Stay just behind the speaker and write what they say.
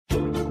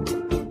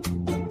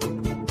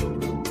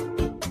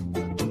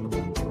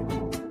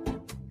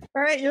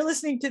All right, you're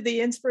listening to the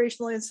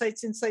Inspirational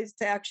Insights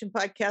to Action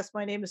podcast.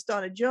 My name is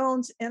Donna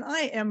Jones, and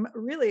I am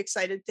really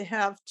excited to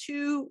have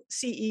two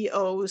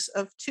CEOs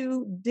of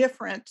two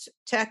different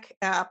tech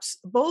apps.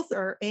 Both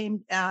are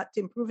aimed at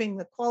improving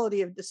the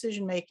quality of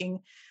decision making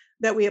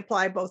that we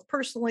apply both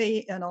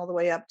personally and all the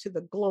way up to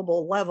the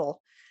global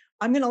level.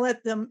 I'm going to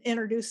let them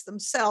introduce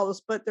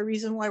themselves, but the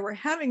reason why we're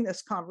having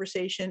this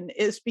conversation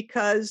is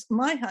because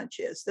my hunch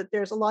is that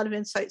there's a lot of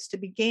insights to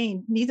be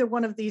gained. Neither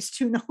one of these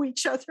two know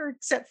each other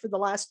except for the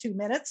last 2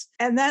 minutes,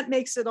 and that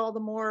makes it all the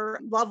more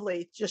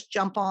lovely. Just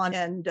jump on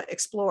and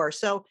explore.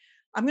 So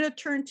I'm going to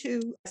turn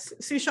to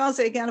Sushant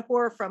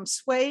Zaganapur from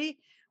Sway.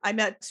 I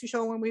met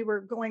Sushant when we were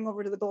going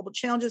over to the Global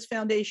Challenges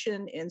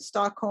Foundation in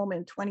Stockholm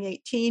in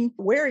 2018,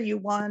 where you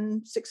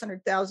won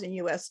 600,000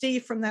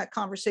 USD from that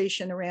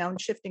conversation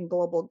around shifting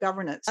global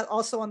governance.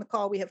 Also on the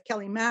call, we have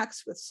Kelly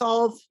Max with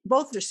Solve.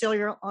 Both are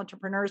serial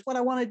entrepreneurs. What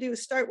I want to do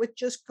is start with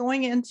just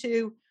going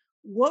into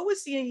what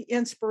was the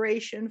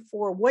inspiration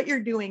for what you're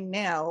doing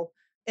now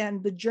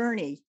and the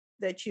journey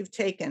that you've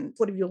taken.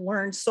 What have you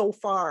learned so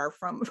far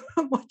from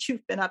what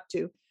you've been up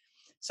to?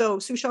 So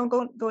Sushant,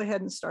 go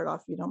ahead and start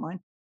off if you don't mind.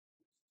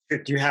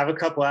 Do you have a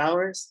couple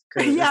hours?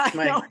 Yeah, this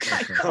might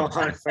go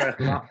on for a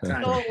long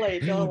time. Totally.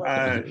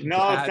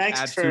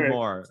 Thanks for 2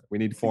 more. We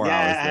need 4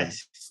 hours. Then.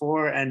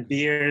 4 and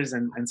beers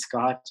and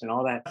scotch and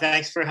all that.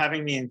 Thanks for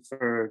having me and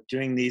for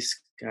doing these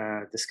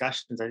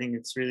discussions. I think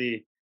it's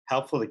really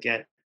helpful to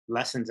get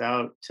lessons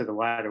out to the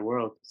wider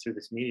world through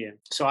this medium.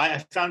 So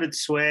I founded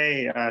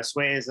Sway.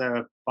 Sway is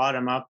a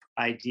bottom-up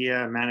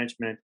idea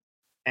management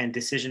and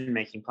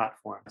decision-making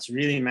platform. It's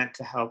really meant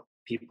to help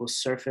people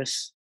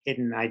surface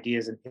hidden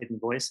ideas and hidden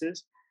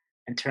voices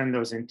and turn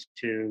those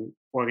into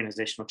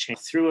organizational change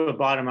through a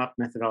bottom-up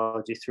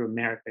methodology, through a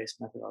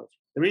merit-based methodology.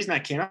 The reason I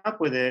came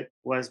up with it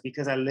was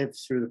because I lived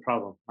through the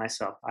problem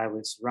myself. I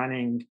was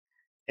running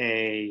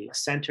a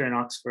center in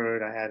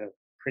Oxford. I had a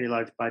pretty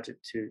large budget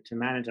to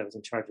manage. I was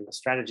in charge of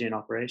strategy and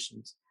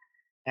operations.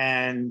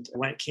 And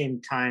when it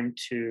came time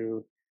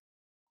to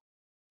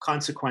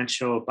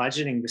consequential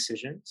budgeting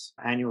decisions,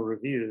 annual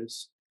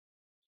reviews,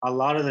 a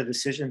lot of the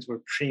decisions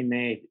were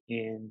pre-made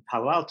in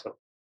Palo Alto,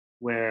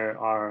 where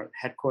our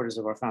headquarters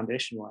of our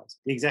foundation was.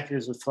 The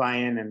executives would fly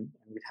in and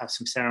we'd have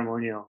some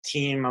ceremonial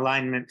team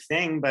alignment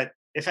thing, but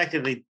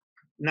effectively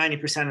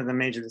 90% of the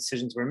major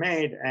decisions were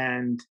made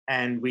and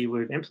we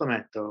would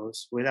implement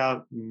those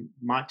without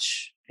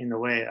much in the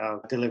way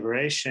of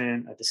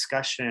deliberation, a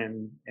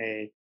discussion,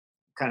 a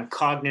kind of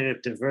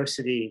cognitive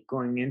diversity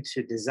going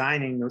into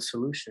designing those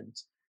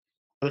solutions.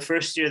 The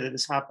first year that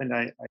this happened,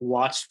 I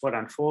watched what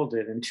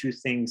unfolded and 2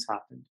 things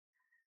happened.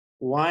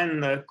 One,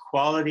 the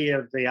quality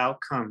of the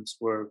outcomes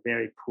were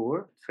very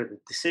poor for the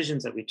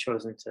decisions that we'd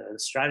chosen the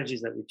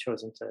strategies that we'd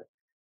chosen to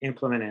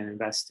implement and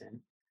invest in.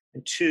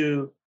 And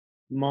 2,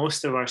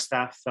 most of our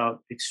staff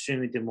felt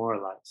extremely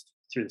demoralized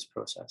through this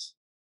process.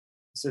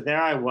 So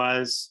there I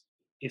was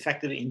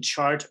effectively in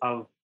charge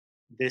of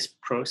this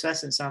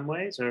process in some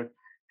ways, or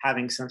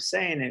having some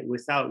say in it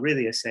without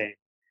really a say.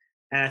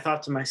 And I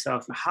thought to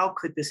myself, how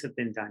could this have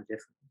been done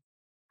differently?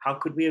 How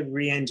could we have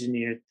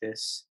re-engineered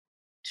this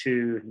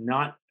to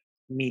not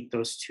meet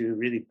those 2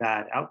 really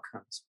bad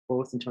outcomes,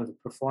 both in terms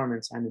of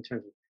performance and in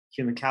terms of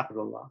human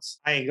capital loss?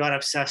 I got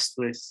obsessed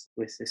with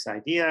this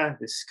idea.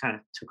 This kind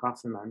of took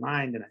off in my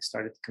mind, and I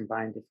started to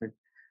combine different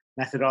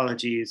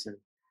methodologies and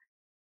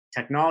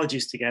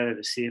technologies together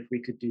to see if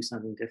we could do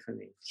something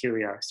differently. Here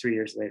we are 3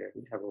 years later.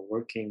 We have a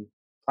working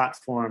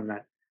platform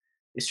that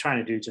is trying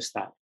to do just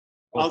that.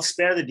 I'll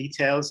spare the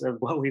details of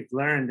what we've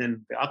learned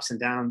and the ups and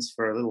downs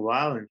for a little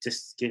while and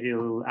just give you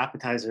a little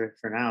appetizer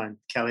for now. And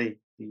Kelly,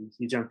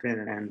 you jump in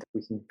and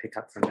we can pick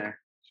up from there.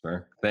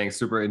 Sure. Thanks.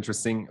 Super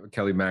interesting.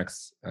 Kelly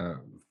Max,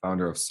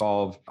 founder of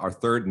Solve. Our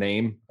third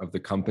name of the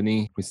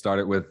company, we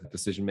started with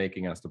decision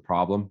making as the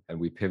problem and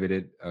we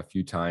pivoted a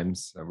few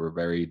times. We're a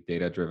very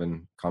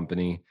data-driven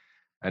company.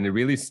 And it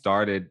really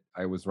started,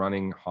 I was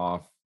running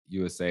HOF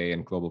USA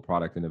and global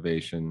product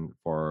innovation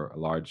for a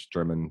large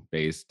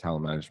German-based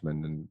talent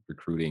management and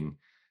recruiting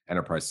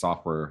enterprise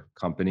software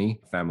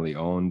company, family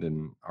owned.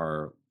 And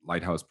our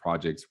lighthouse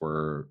projects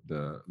were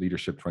the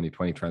Leadership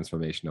 2020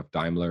 transformation of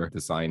Daimler,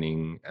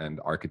 designing and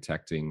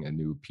architecting a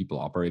new people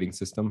operating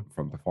system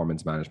from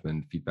performance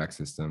management, feedback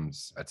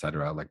systems, et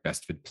cetera, like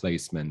best fit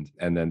placement.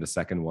 And then the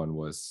second one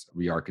was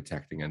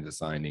re-architecting and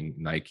designing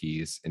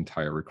Nike's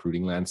entire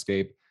recruiting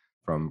landscape,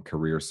 from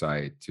career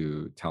site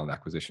to talent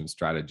acquisition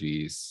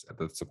strategies,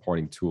 the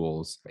supporting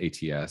tools,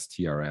 ATS,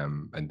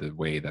 TRM, and the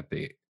way that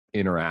they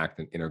interact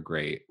and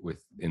integrate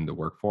within the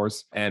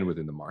workforce and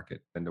within the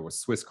market. And there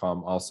was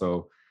Swisscom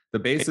also. The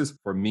basis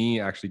for me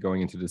actually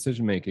going into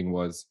decision-making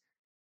was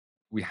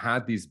we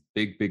had these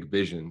big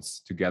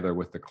visions together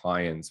with the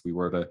clients. We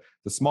were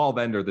the small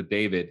vendor, the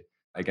David,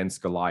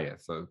 against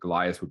Goliath. So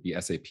Goliath would be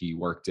SAP,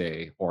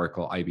 Workday,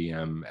 Oracle,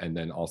 IBM, and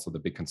then also the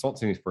big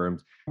consulting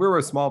firms. We were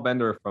a small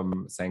vendor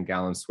from St.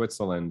 Gallen,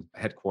 Switzerland,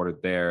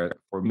 headquartered there.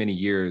 For many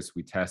years,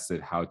 we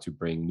tested how to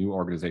bring new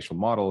organizational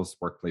models,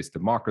 workplace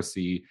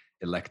democracy,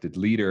 elected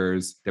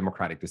leaders,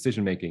 democratic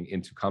decision-making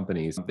into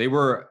companies. They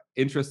were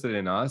interested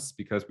in us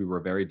because we were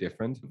very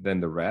different than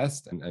the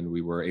rest. And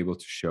we were able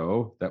to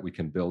show that we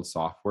can build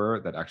software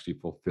that actually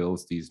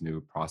fulfills these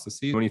new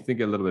processes. When you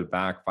think a little bit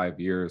back 5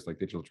 years, like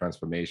digital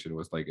transformation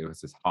was like, it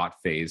was this hot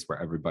phase where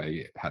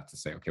everybody had to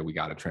say, okay, we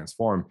got to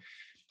transform.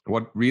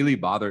 What really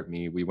bothered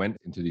me, we went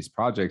into these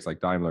projects like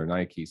Daimler,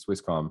 Nike,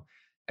 Swisscom,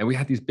 and we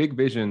had these big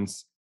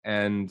visions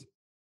and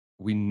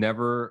we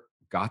never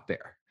got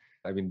there.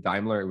 I mean,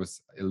 Daimler, it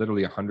was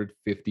literally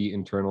 150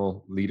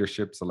 internal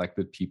leadership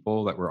selected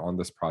people that were on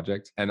this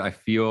project. And I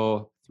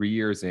feel 3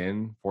 years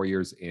in, 4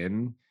 years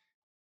in,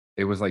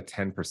 it was like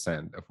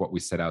 10% of what we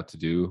set out to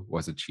do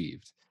was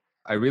achieved.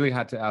 I really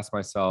had to ask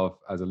myself,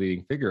 as a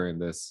leading figure in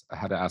this, I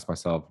had to ask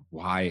myself,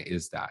 why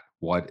is that?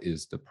 What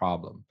is the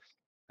problem?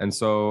 And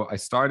so I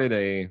started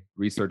a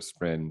research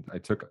sprint. I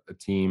took a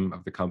team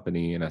of the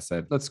company and I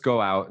said, let's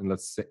go out and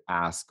let's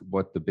ask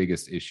what the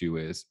biggest issue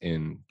is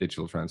in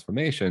digital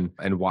transformation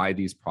and why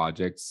these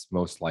projects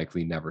most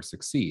likely never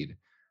succeed.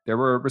 There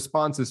were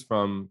responses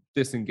from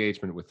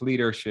disengagement with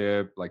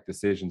leadership, like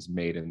decisions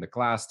made in the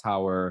glass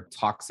tower,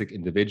 toxic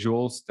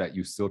individuals that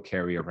you still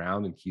carry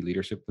around in key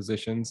leadership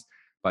positions,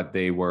 but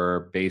they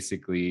were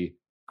basically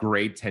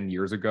great 10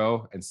 years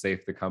ago and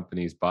saved the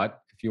company's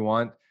butt, if you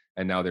want.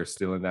 And now they're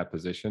still in that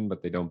position,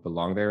 but they don't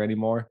belong there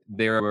anymore.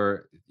 There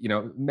were,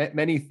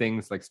 many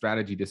things like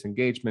strategy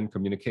disengagement,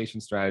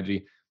 communication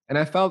strategy. And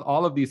I felt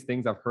all of these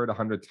things I've heard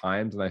 100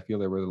 times, and I feel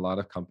there were a lot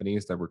of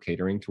companies that were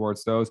catering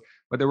towards those.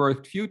 But there were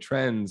a few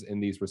trends in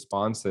these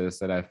responses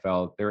that I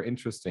felt they were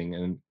interesting.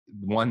 And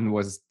one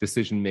was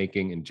decision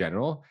making in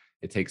general.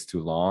 It takes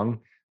too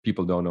long.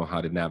 People don't know how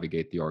to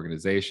navigate the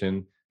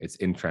organization. It's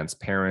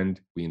intransparent.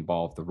 We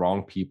involve the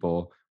wrong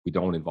people. We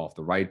don't involve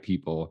the right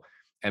people.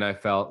 And I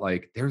felt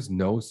like there's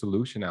no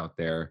solution out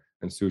there.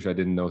 And Sush, I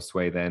didn't know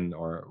Sway then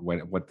or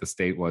what the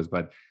state was,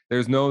 but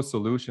there's no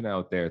solution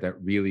out there that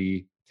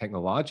really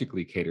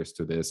technologically caters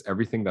to this.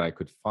 Everything that I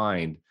could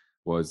find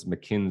was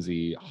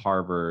McKinsey,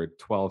 Harvard,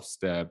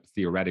 12-step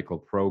theoretical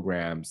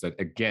programs that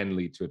again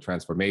lead to a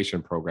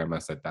transformation program. I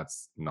said,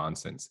 that's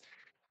nonsense.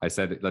 I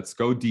said, let's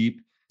go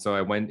deep. So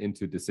I went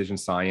into decision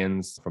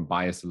science, from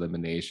bias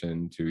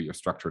elimination to your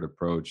structured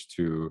approach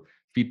to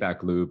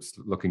feedback loops,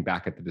 looking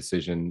back at the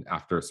decision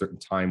after a certain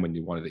time when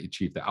you wanted to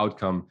achieve the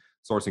outcome,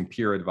 sourcing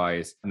peer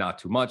advice, not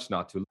too much,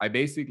 not too. I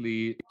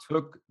basically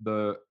took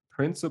the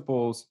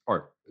principles,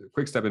 or a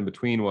quick step in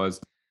between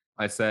was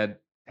I said,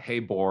 hey,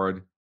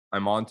 board,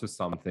 I'm onto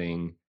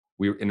something.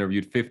 We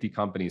interviewed 50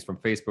 companies from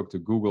Facebook to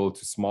Google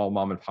to small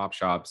mom and pop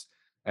shops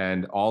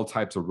and all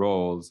types of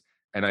roles.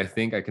 And I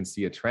think I can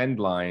see a trend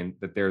line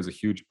that there's a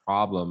huge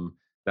problem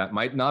that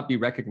might not be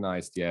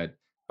recognized yet,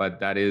 but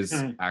that is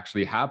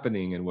actually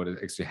happening and what is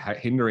actually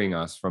hindering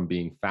us from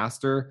being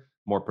faster,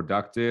 more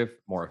productive,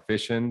 more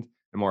efficient,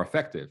 and more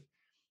effective.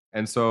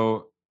 And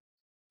so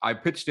I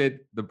pitched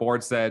it. The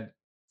board said,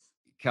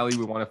 Kelly,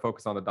 we want to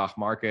focus on the DACH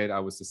market. I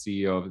was the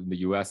CEO in the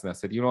US. And I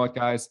said, you know what,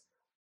 guys?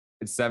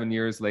 It's 7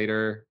 years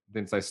later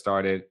since I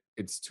started.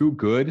 It's too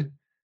good.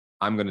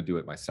 I'm going to do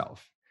it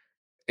myself.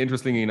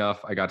 Interestingly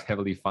enough, I got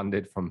heavily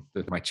funded from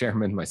my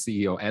chairman, my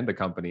CEO, and the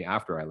company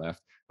after I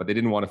left, but they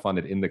didn't want to fund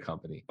it in the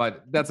company.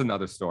 But that's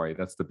another story.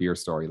 That's the beer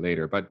story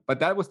later. But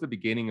that was the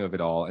beginning of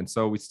it all. And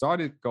so we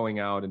started going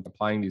out and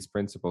applying these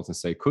principles and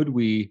say, could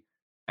we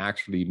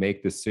actually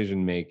make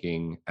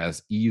decision-making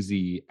as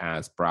easy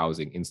as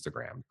browsing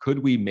Instagram? Could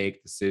we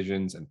make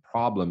decisions and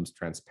problems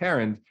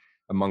transparent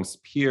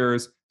amongst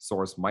peers,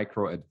 source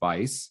micro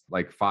advice,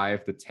 like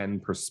 5 to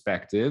 10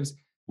 perspectives,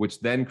 which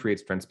then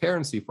creates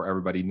transparency for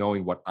everybody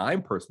knowing what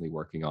I'm personally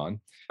working on.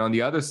 On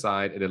the other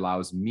side, it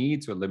allows me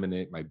to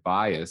eliminate my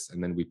bias,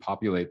 and then we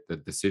populate the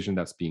decision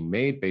that's being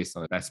made based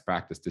on best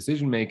practice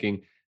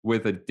decision-making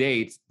with a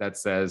date that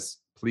says,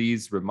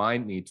 please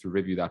remind me to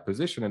review that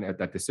position and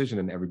that decision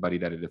and everybody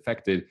that it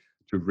affected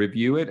to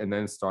review it, and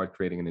then start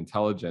creating an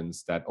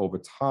intelligence that over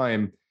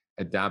time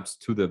adapts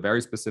to the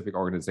very specific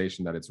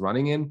organization that it's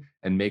running in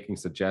and making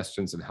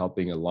suggestions and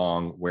helping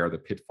along where the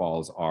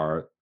pitfalls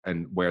are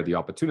and where the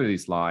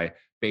opportunities lie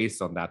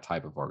based on that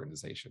type of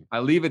organization.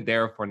 I'll leave it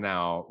there for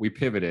now. We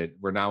pivoted.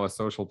 We're now a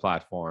social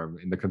platform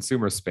in the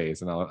consumer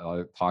space, and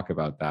I'll talk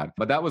about that.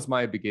 But that was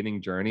my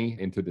beginning journey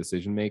into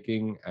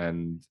decision-making.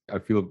 And I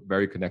feel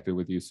very connected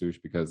with you, Sush,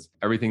 because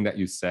everything that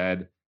you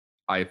said,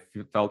 I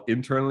felt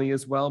internally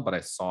as well, but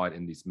I saw it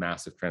in these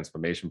massive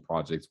transformation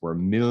projects where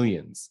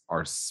millions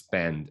are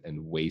spent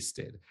and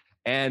wasted,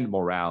 and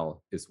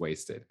morale is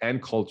wasted,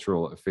 and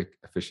cultural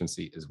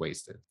efficiency is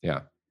wasted.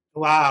 Yeah.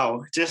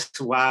 Wow.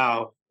 Just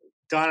wow.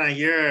 Donna,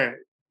 you're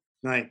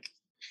like,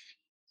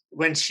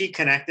 when she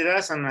connected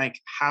us, I'm like,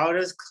 how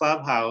does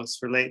Clubhouse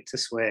relate to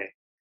Sway?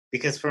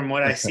 Because from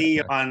what I see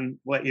on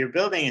what you're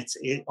building,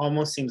 it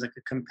almost seems like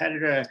a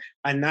competitor,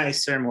 a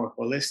nicer, more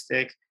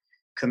holistic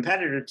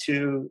competitor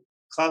to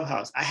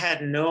Clubhouse. I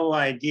had no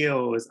idea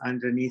what was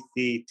underneath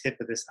the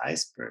tip of this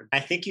iceberg. I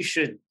think you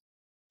should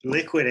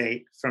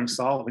liquidate from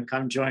Solve and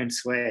come join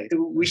Sway.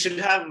 We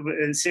should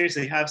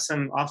seriously have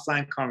some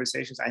offline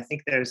conversations. I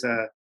think there's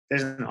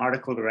an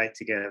article to write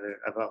together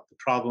about the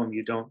problem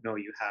you don't know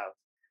you have.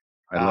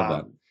 I love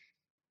that.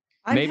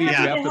 I'm Maybe if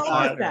happy you to have to help with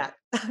partner. that.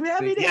 I'm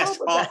happy to Yes,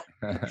 help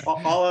with that.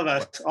 all of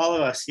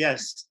us.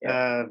 Yes.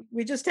 Yeah.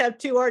 We just have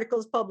 2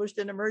 articles published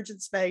in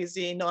Emergence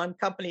magazine on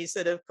companies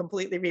that have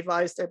completely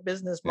revised their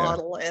business Yeah.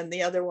 model. And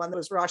the other one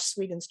was Roche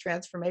Sweden's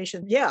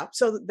transformation. Yeah.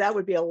 So that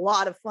would be a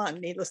lot of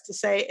fun, needless to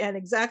say. And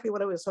exactly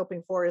what I was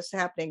hoping for is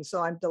happening.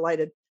 So I'm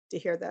delighted to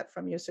hear that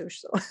from you,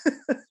 Sush. So.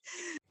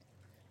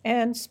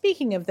 And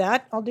speaking of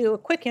that, I'll do a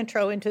quick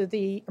intro into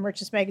the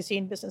Emergence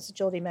magazine, Business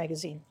Agility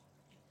magazine.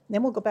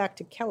 Then we'll go back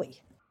to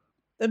Kelly.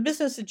 The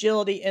Business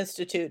Agility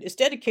Institute is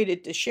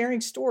dedicated to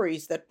sharing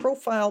stories that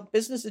profile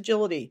business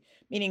agility,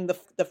 meaning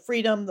the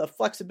freedom, the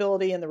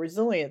flexibility, and the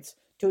resilience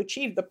to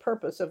achieve the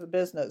purpose of a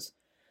business.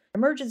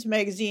 Emergence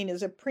magazine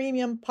is a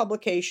premium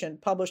publication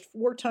published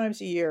 4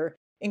 times a year,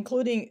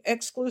 including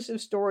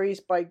exclusive stories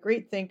by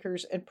great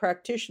thinkers and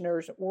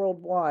practitioners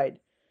worldwide.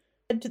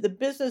 Head to the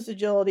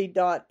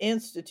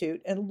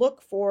businessagility.institute and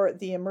look for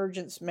the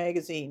Emergence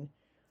magazine.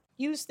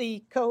 Use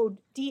the code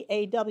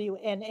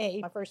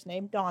DAWNA, my first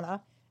name,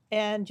 Donna,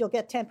 and you'll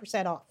get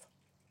 10% off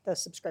the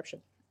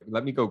subscription.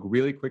 Let me go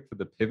really quick to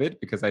the pivot,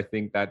 because I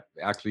think that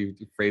actually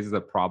phrases a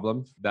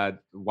problem, that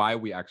why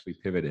we actually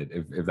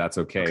pivoted, if that's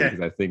okay, because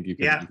I think you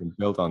can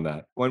build on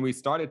that. When we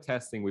started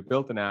testing, we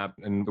built an app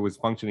and it was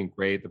functioning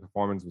great. The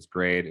performance was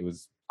great. It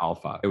was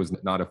alpha. It was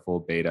not a full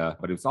beta,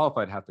 but it was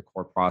alpha. It had the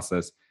core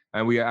process.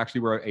 And we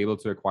actually were able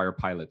to acquire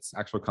pilots,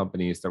 actual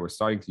companies that were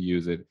starting to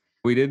use it.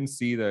 We didn't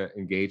see the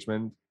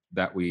engagement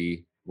that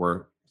we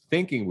were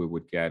thinking we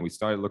would get. We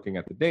started looking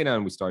at the data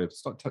and we started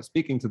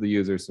speaking to the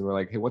users, and we're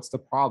like, hey, what's the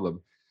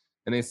problem?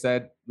 And they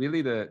said,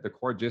 really, the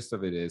core gist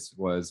of it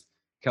was,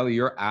 Kelly,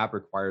 your app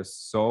requires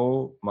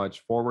so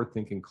much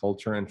forward-thinking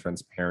culture and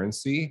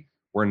transparency.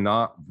 We're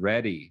not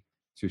ready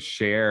to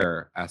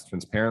share as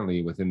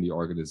transparently within the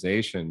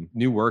organization.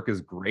 New work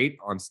is great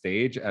on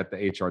stage at the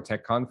HR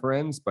Tech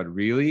Conference, but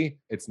really,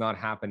 it's not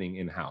happening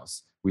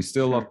in-house. We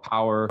still love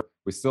power.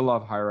 We still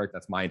love hierarchy.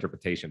 That's my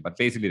interpretation. But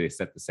basically, they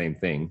said the same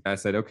thing. I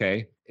said,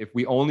 okay, if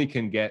we only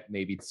can get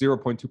maybe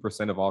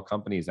 0.2% of all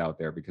companies out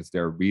there because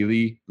they're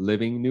really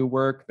living new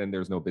work, then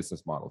there's no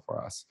business model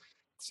for us.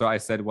 So I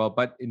said, well,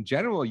 but in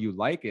general, you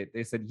like it.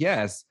 They said,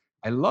 yes,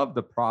 I love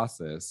the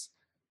process.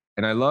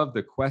 And I love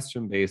the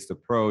question-based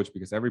approach,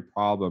 because every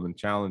problem and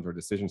challenge or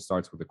decision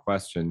starts with a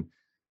question.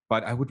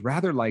 But I would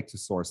rather like to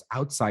source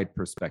outside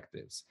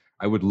perspectives.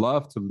 I would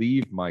love to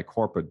leave my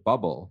corporate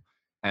bubble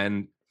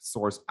and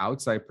source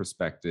outside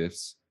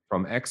perspectives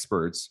from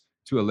experts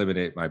to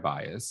eliminate my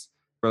bias.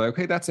 We're like,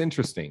 okay, that's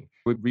interesting.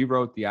 We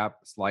rewrote the app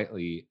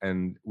slightly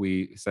and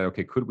we said,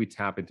 okay, could we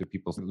tap into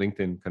people's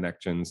LinkedIn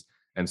connections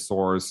and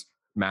source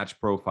match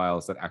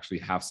profiles that actually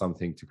have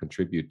something to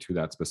contribute to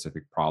that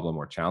specific problem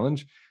or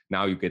challenge?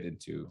 Now you get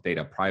into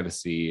data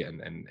privacy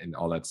and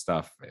all that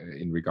stuff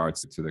in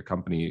regards to the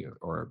company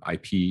or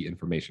IP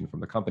information from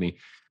the company.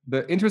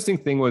 The interesting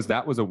thing was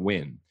that was a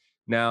win.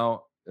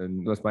 Now,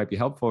 and this might be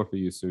helpful for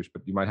you, Sush,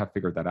 but you might have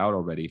figured that out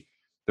already.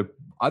 The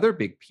other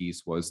big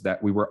piece was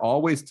that we were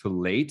always too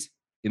late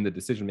in the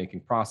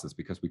decision-making process,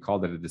 because we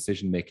called it a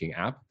decision-making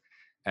app.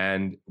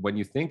 And when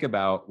you think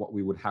about what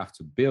we would have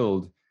to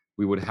build,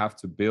 we would have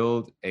to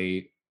build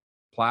a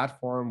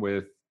platform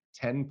with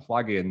 10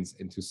 plugins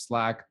into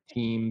Slack,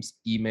 Teams,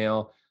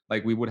 email.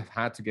 Like, we would have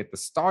had to get the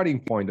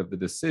starting point of the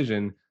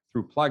decision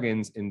through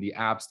plugins in the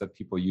apps that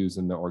people use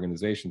in the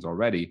organizations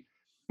already.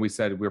 We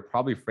said, we're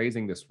probably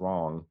phrasing this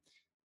wrong.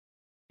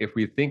 If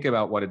we think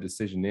about what a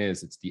decision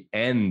is, it's the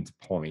end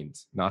point,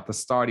 not the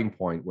starting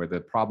point where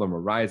the problem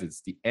arises.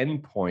 It's the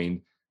end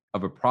point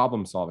of a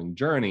problem-solving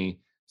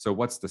journey. So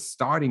what's the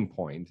starting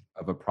point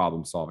of a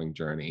problem-solving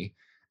journey?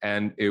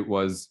 And it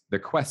was the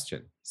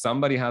question.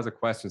 Somebody has a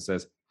question,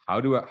 says, how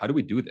do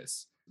we do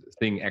this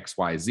thing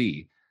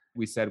XYZ?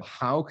 We said,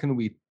 how can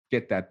we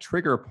get that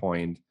trigger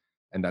point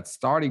and that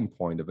starting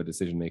point of a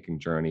decision-making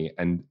journey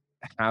and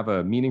have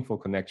a meaningful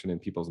connection in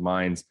people's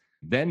minds,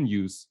 then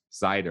use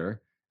Zyder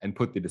and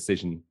put the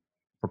decision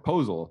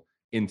proposal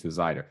into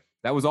Zyder.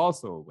 That was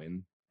also a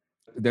win.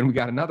 Then we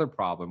got another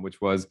problem, which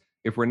was,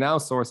 if we're now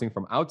sourcing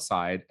from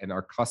outside and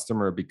our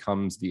customer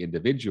becomes the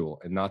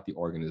individual and not the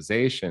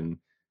organization,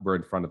 we're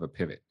in front of a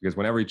pivot. Because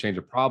whenever you change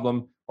a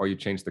problem or you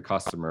change the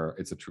customer,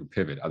 it's a true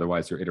pivot.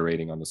 Otherwise, you're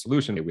iterating on the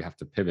solution. We have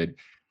to pivot.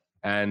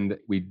 And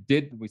we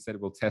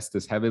said, we'll test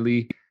this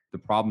heavily. The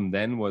problem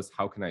then was,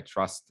 how can I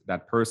trust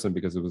that person?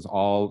 Because it was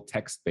all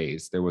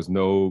text-based. There was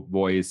no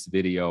voice,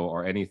 video,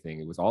 or anything.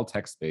 It was all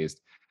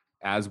text-based.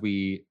 As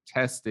we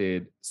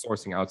tested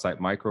sourcing outside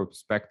micro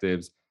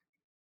perspectives,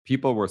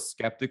 people were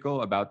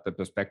skeptical about the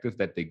perspectives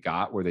that they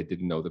got where they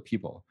didn't know the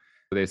people.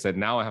 So they said,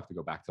 now I have to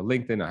go back to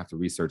LinkedIn. I have to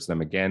research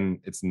them again.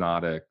 It's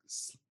not a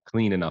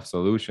clean enough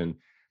solution.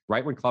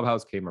 Right when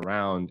Clubhouse came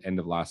around, end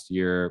of last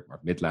year or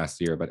mid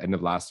last year, but end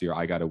of last year,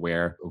 I got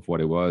aware of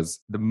what it was.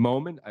 The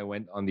moment I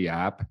went on the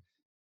app,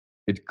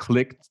 it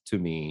clicked to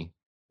me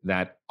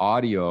that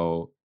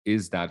audio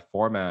is that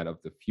format of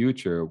the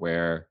future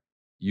where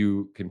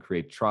you can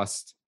create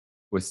trust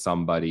with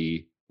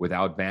somebody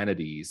without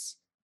vanities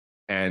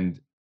and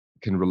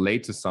can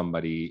relate to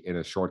somebody in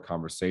a short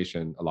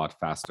conversation a lot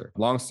faster.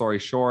 Long story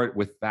short,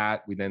 with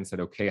that, we then said,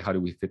 okay, how do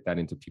we fit that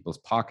into people's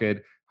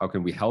pocket? How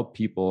can we help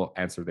people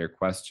answer their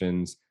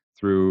questions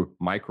through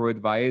micro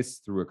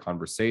advice, through a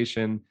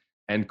conversation?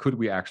 And could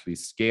we actually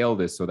scale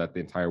this so that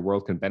the entire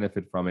world can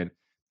benefit from it?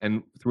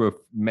 And through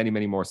many,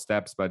 many more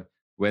steps. But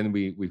when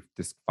we've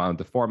just found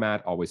the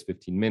format, always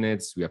 15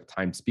 minutes, we have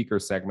timed speaker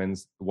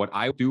segments. What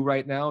I do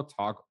right now,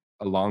 talk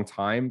a long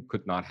time,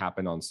 could not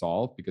happen on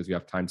Solve because you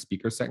have timed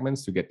speaker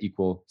segments to get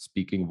equal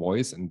speaking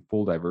voice and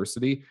full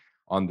diversity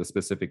on the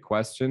specific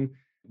question.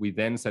 We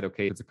then said,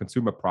 okay, it's a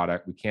consumer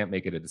product. We can't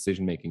make it a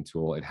decision-making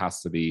tool. It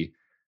has to be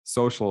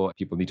social.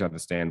 People need to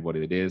understand what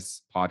it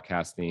is,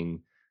 podcasting,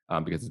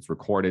 because it's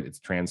recorded, it's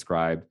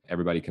transcribed.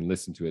 Everybody can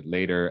listen to it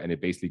later. And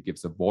it basically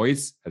gives a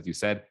voice, as you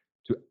said,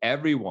 to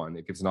everyone.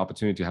 It gives an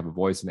opportunity to have a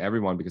voice in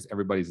everyone because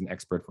everybody's an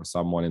expert for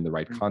someone in the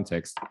right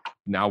context.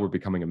 Now we're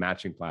becoming a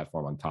matching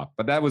platform on top.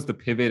 But that was the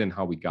pivot and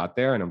how we got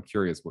there. And I'm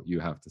curious what you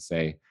have to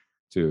say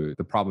to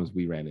the problems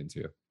we ran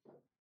into.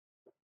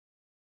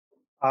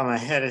 Oh, my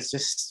head is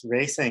just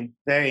racing.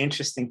 Very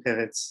interesting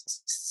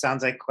pivots.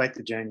 Sounds like quite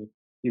the journey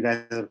you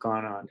guys have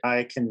gone on.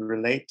 I can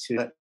relate to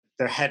that.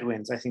 There are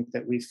headwinds, I think,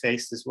 that we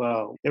faced as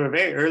well. There were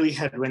very early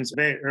headwinds,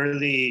 very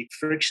early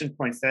friction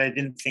points that I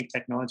didn't think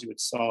technology would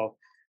solve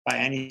by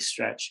any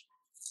stretch.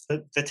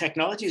 The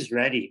technology is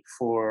ready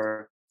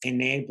for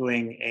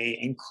enabling a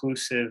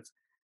inclusive,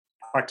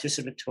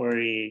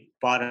 participatory,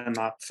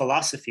 bottom-up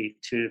philosophy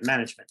to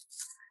management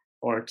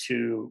or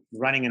to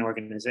running an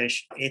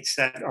organization. It's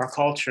that our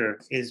culture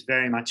is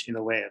very much in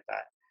the way of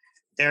that.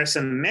 There are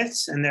some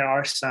myths and there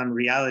are some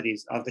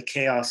realities of the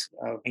chaos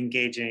of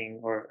engaging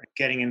or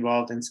getting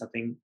involved in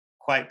something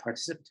quite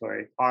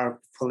participatory.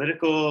 Our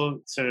political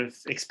sort of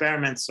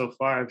experiments so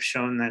far have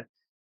shown that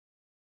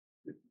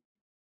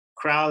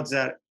crowds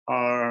that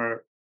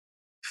are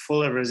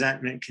full of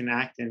resentment can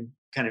act in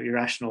kind of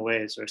irrational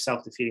ways or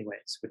self-defeating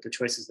ways with the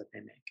choices that they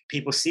make.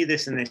 People see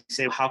this and they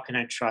say, how can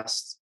I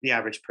trust the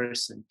average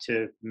person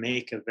to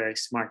make a very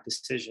smart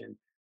decision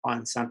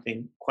on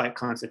something quite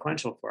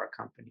consequential for our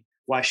company?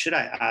 Why should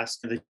I ask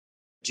the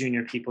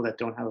junior people that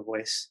don't have a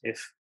voice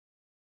if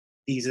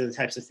these are the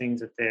types of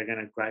things that they're going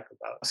to gripe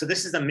about? So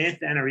this is a myth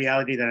and a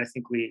reality that I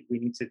think we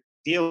need to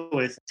deal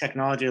with.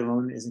 Technology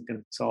alone isn't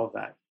going to solve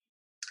that.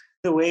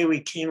 The way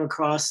we came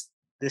across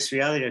this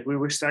reality, we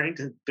were starting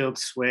to build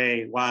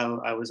Sway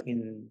while I was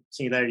in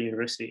Singularity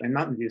University in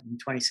Mountain View in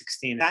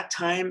 2016. That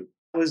time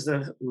was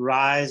the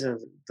rise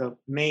of the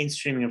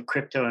mainstreaming of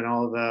crypto and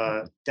all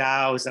the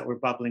DAOs that were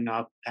bubbling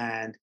up,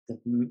 and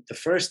the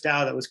first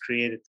DAO that was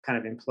created kind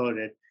of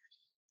imploded.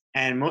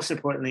 And most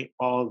importantly,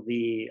 all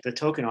the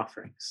token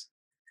offerings.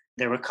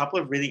 There were a couple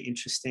of really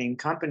interesting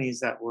companies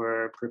that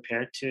were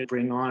prepared to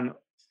bring on,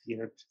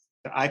 the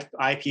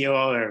IPO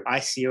or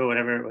ICO,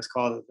 whatever it was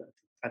called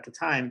at the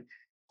time,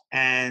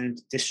 and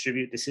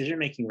distribute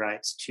decision-making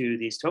rights to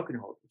these token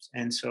holders.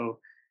 And so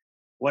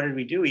what did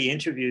we do? We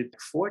interviewed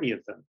 40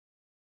 of them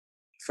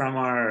from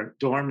our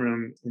dorm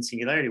room in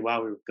Singularity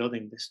while we were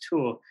building this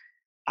tool,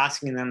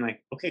 asking them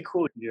like, okay,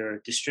 cool, you're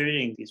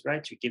distributing these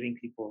rights, you're giving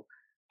people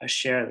a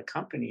share of the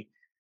company.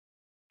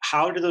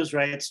 How do those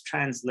rights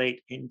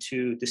translate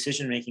into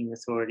decision-making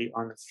authority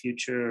on the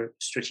future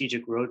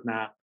strategic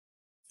roadmap,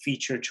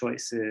 feature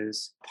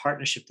choices,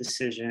 partnership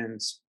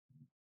decisions,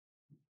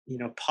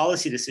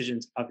 policy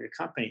decisions of your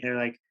company? They're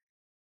like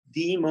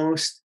the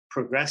most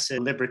progressive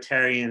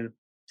libertarian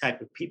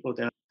type of people.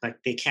 They're like,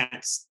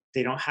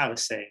 they don't have a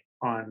say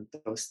on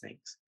those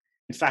things.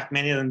 In fact,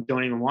 many of them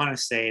don't even want to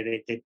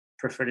say. They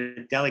prefer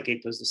to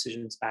delegate those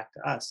decisions back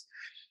to us.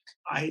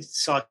 I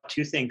saw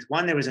two things.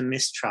 One, there was a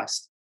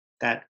mistrust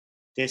that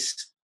this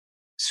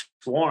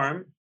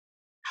swarm,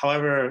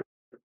 however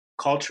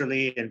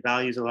culturally and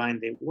values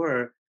aligned they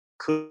were,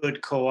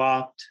 could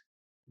co-opt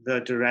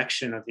the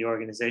direction of the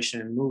organization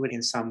and move it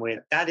in some way.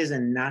 That is a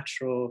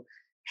natural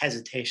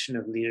hesitation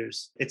of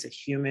leaders. It's a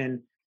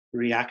human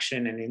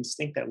reaction and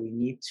instinct that we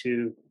need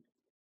to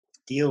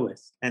deal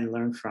with and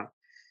learn from.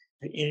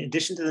 In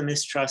addition to the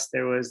mistrust,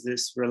 there was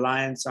this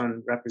reliance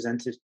on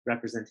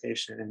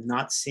representation and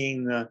not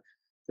seeing the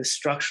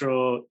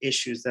structural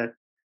issues that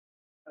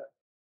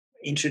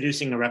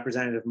introducing a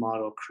representative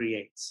model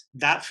creates.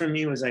 That for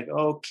me was like,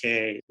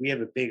 okay, we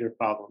have a bigger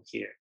problem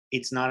here.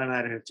 It's not a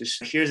matter of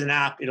just, here's an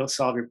app, it'll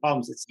solve your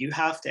problems. You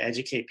have to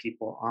educate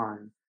people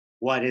on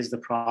what is the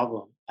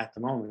problem at the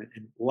moment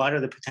and what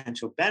are the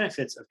potential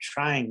benefits of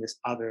trying this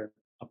other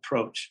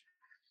approach.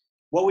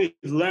 What we've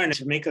learned,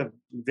 to make a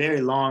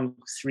very long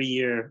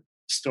 3-year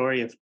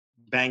story of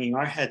banging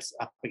our heads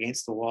up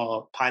against the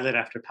wall, pilot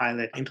after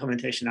pilot,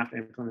 implementation after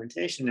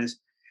implementation, is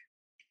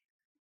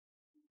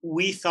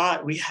we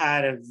thought we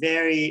had a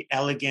very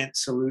elegant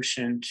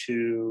solution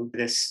to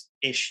this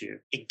issue.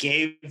 It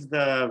gave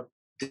the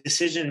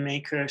decision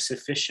maker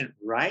sufficient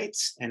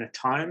rights and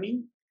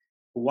autonomy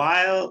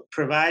while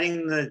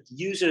providing the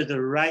user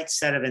the right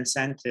set of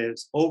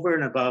incentives over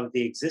and above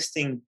the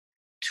existing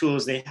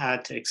tools they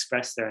had to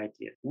express their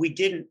idea. We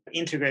didn't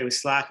integrate with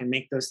Slack and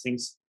make those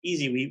things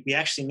easy. We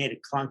actually made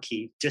it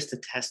clunky just to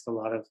test a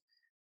lot of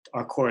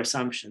our core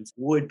assumptions.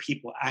 Would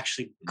people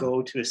actually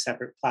go to a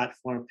separate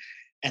platform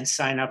and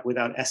sign up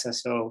without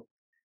SSO?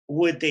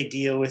 Would they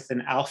deal with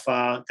an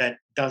alpha that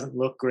doesn't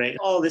look great?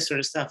 All this sort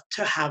of stuff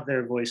to have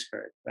their voice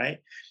heard, right?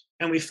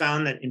 And we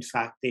found that, in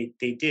fact, they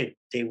did.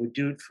 They would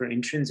do it for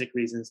intrinsic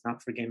reasons,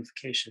 not for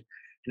gamification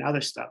and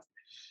other stuff.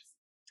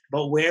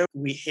 But where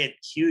we hit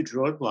huge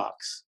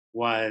roadblocks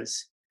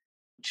was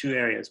two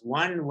areas.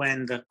 One,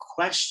 when the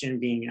question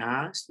being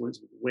asked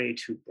was way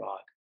too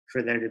broad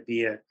for there to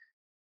be a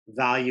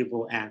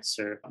valuable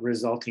answer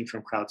resulting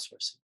from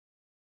crowdsourcing.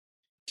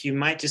 You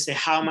might just say,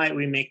 how might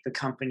we make the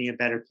company a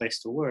better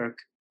place to work?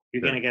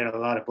 You're going to get a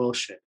lot of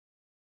bullshit.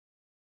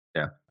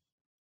 Yeah.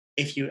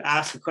 If you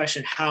ask the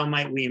question, how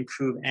might we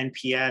improve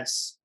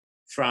NPS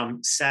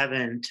from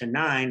 7 to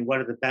 9?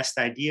 What are the best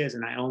ideas?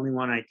 And I only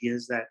want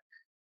ideas that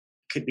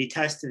could be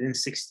tested in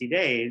 60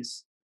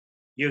 days.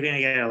 You're going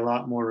to get a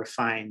lot more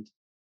refined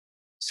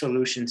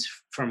solutions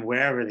from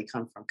wherever they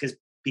come from, because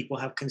people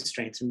have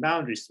constraints and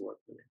boundaries to work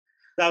within.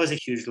 That was a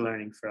huge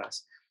learning for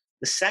us.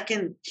 The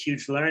second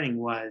huge learning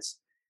was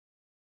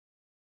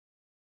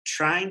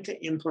trying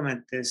to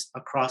implement this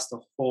across the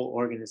whole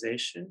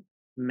organization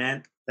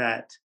meant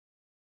that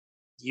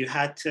you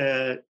had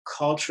to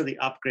culturally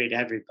upgrade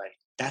everybody.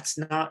 That's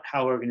not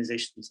how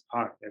organizations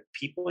are. There are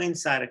people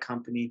inside a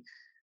company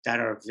that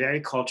are very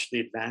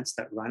culturally advanced,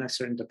 that run a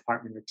certain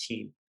department or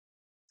team.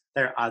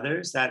 There are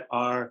others that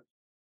are,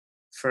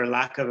 for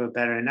lack of a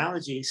better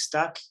analogy,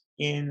 stuck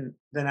in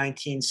the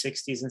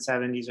 1960s and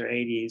 70s or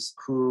 80s,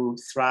 who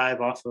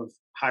thrive off of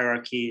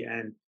hierarchy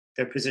and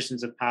their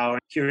positions of power,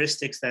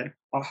 heuristics that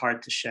are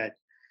hard to shed.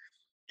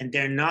 And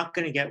they're not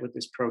going to get with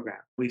this program.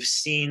 We've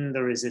seen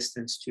the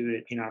resistance to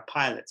it in our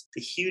pilots.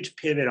 The huge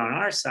pivot on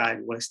our side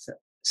was to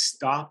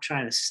stop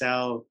trying to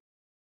sell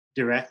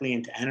directly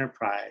into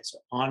enterprise,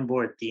 or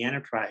onboard the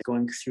enterprise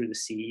going through the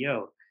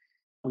CEO.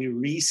 We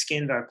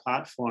reskinned our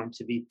platform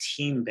to be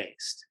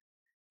team-based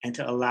and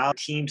to allow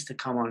teams to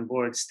come on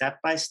board step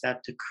by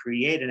step to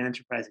create an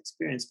enterprise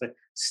experience, but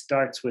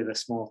starts with a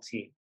small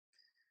team.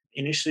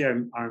 Initially,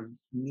 our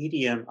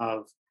medium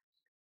of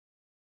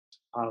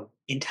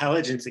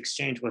intelligence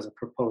exchange was a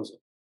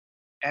proposal.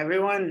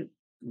 Everyone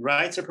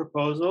writes a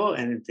proposal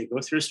and they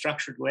go through a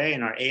structured way,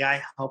 and our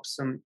AI helps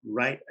them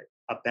write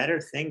a better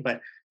thing,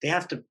 but they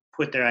have to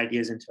put their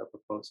ideas into a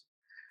proposal.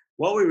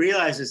 What we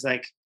realize is,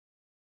 like,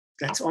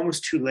 that's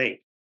almost too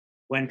late.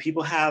 When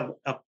people have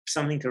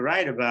something to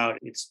write about,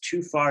 it's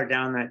too far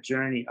down that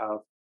journey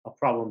of a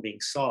problem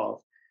being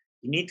solved.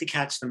 You need to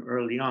catch them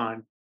early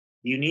on.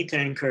 You need to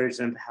encourage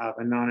them to have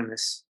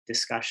anonymous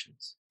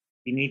discussions.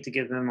 You need to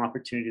give them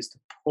opportunities to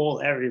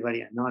poll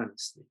everybody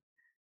anonymously.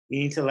 You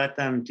need to let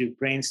them do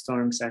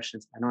brainstorm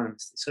sessions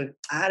anonymously. So it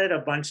added a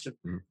bunch of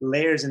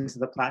layers into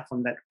the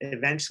platform that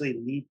eventually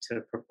lead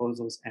to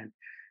proposals and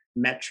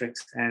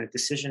metrics and a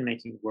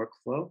decision-making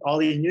workflow. All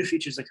these new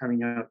features are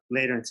coming out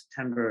later in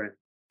September.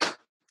 And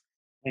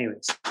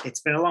anyways,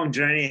 it's been a long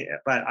journey,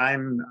 but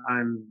I'm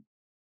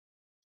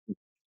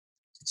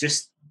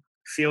just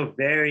feel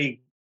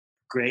very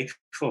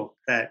grateful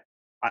that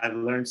I've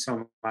learned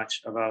so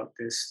much about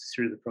this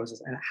through the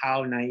process, and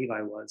how naive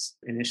I was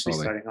initially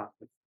starting off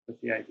with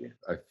the idea.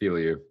 I feel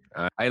you.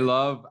 I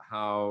love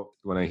how,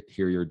 when I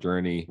hear your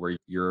journey, where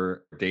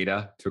your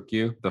data took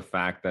you, the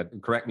fact that,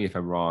 correct me if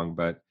I'm wrong,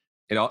 but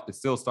it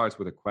still starts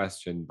with a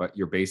question, but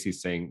you're basically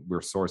saying we're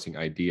sourcing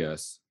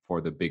ideas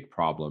for the big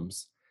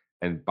problems.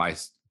 And by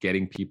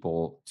getting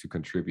people to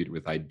contribute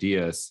with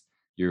ideas,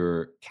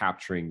 you're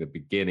capturing the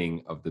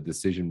beginning of the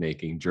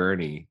decision-making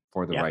journey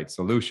for the right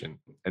solution.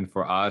 And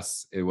for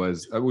us, it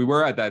was, we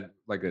were at that,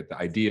 like at the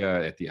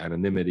idea, at the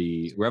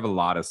anonymity. We have a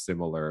lot of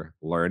similar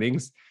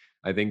learnings.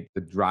 I think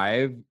the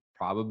drive,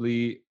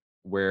 probably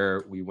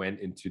where we went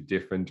into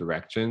different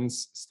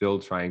directions, still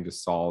trying to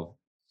solve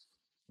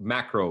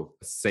macro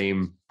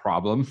same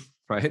problem,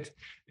 right?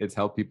 It's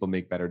help people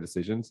make better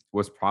decisions,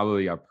 was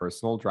probably our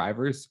personal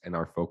drivers and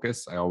our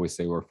focus. I always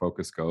say where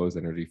focus goes,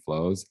 energy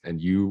flows. And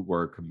you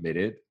were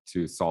committed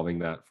to solving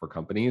that for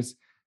companies.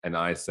 And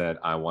I said,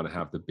 I want to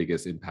have the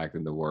biggest impact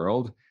in the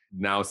world.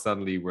 Now,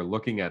 suddenly we're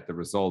looking at the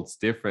results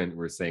different.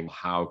 We're saying,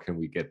 how can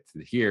we get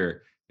to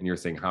here? And you're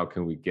saying, how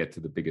can we get to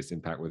the biggest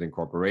impact within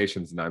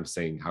corporations? And I'm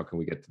saying, how can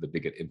we get to the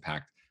biggest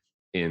impact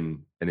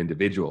in an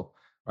individual,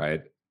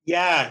 right?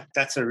 Yeah,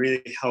 that's a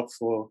really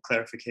helpful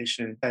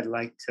clarification. I'd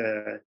like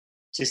to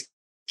just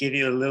give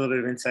you a little bit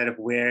of insight of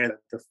where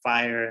the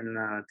fire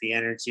and the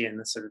energy and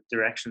the sort of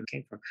direction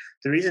came from.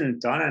 The reason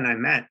Donna and I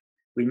met,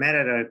 we met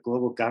at a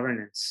global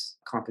governance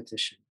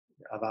competition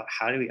about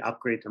how do we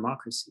upgrade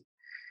democracy.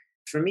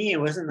 For me, it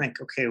wasn't like,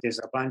 okay, there's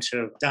a bunch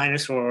of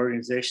dinosaur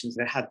organizations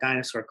that have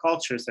dinosaur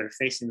cultures that are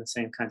facing the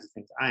same kinds of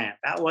things I am.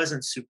 That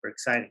wasn't super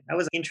exciting. That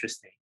was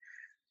interesting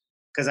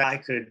because I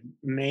could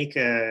make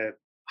a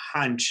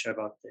hunch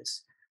about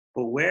this.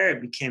 But where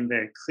it became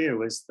very clear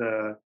was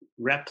the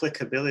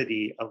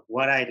replicability of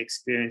what I'd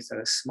experienced at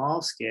a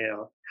small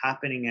scale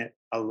happening at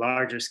a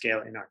larger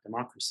scale in our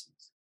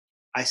democracies.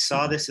 I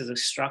saw this as a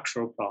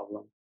structural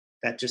problem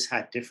that just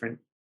had different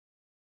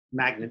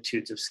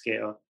magnitudes of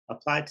scale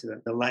applied to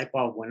them. The light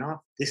bulb went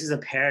off. This is a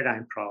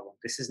paradigm problem.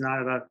 This is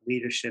not about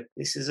leadership.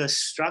 This is a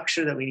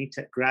structure that we need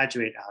to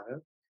graduate out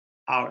of.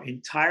 Our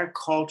entire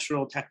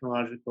cultural,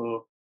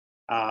 technological,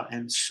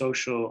 and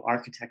social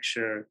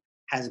architecture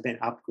has been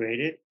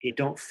upgraded. It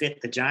don't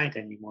fit the giant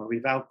anymore.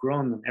 We've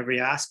outgrown them.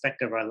 Every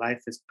aspect of our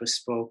life is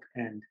bespoke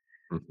and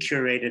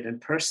curated and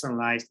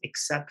personalized,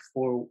 except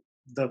for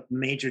the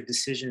major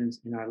decisions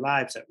in our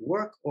lives at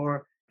work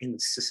or in the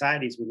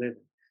societies we live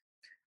in.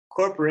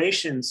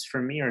 Corporations,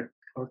 for me, or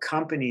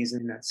companies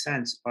in that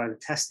sense, are the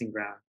testing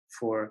ground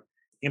for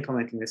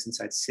implementing this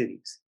inside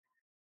cities.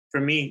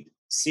 For me,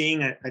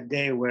 seeing a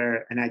day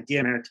where an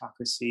idea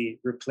meritocracy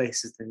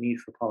replaces the need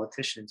for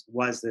politicians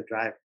was the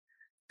driver.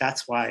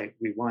 That's why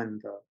we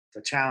won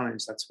the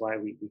challenge. That's why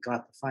we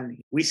got the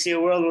funding. We see a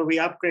world where we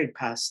upgrade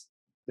past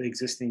the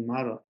existing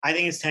model. I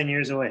think it's 10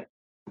 years away.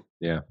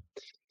 Yeah.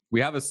 We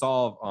have a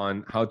solve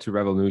on how to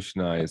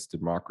revolutionize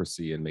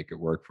democracy and make it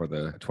work for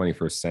the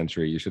 21st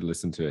century. You should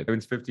listen to it.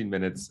 It's 15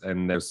 minutes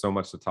and there's so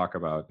much to talk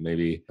about.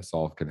 Maybe a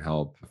solve can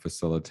help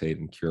facilitate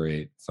and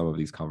curate some of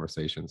these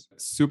conversations.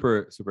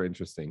 Super, super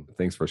interesting.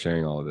 Thanks for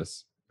sharing all of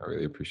this. I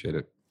really appreciate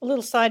it. A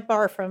little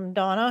sidebar from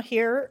Donna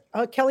here.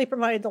 Kelly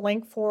provided the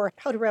link for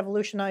how to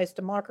revolutionize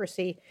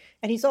democracy,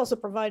 and he's also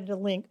provided a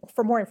link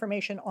for more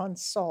information on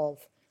Solve.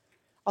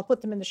 I'll put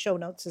them in the show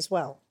notes as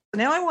well.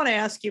 Now I want to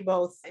ask you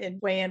both,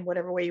 and weigh in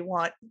whatever way you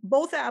want.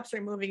 Both apps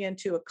are moving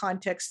into a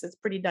context that's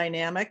pretty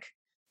dynamic,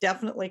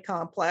 definitely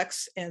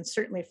complex, and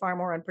certainly far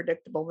more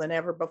unpredictable than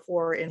ever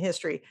before in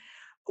history.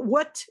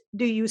 What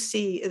do you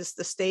see as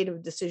the state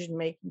of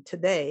decision-making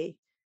today?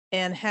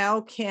 And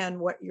how can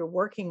what you're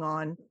working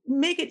on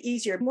make it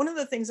easier? One of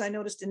the things I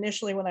noticed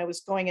initially when I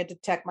was going into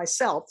tech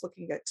myself,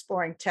 looking at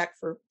exploring tech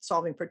for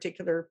solving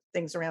particular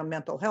things around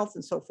mental health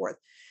and so forth,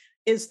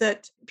 is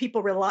that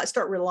people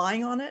start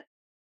relying on it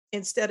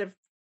instead of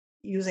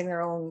using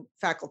their own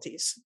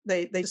faculties.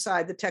 They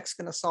decide the tech's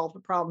going to solve the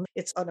problem.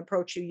 It's an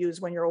approach you use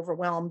when you're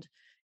overwhelmed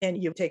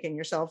and you've taken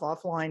yourself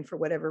offline for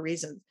whatever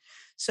reason.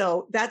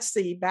 So that's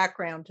the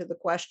background to the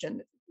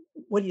question.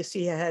 What do you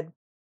see ahead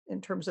in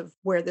terms of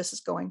where this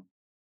is going?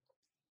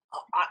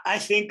 I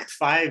think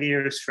 5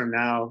 years from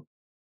now,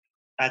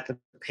 at the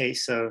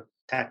pace of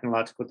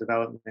technological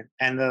development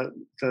and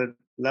the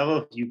level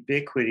of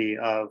ubiquity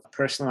of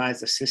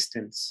personalized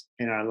assistance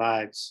in our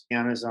lives,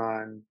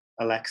 Amazon,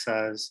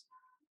 Alexa's,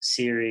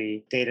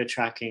 Siri, data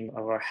tracking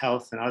of our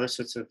health and other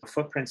sorts of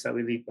footprints that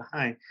we leave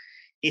behind,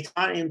 it's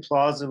not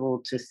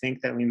implausible to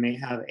think that we may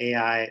have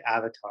AI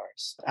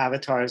avatars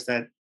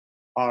that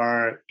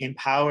are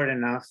empowered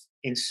enough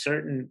in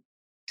certain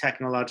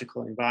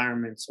technological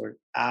environments or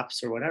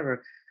apps or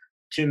whatever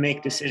to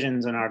make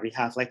decisions on our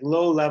behalf, like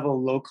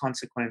low-level,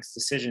 low-consequence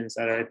decisions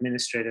that are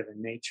administrative in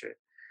nature.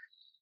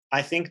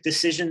 I think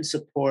decision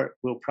support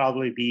will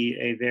probably be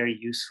a very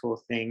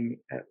useful thing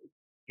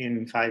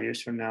in 5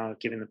 years from now,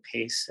 given the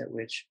pace at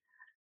which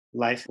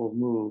life will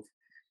move.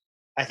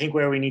 I think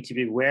where we need to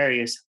be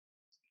wary is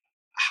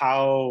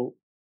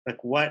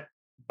what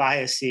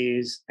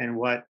biases and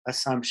what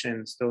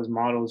assumptions those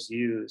models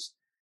use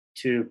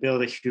to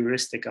build a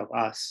heuristic of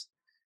us,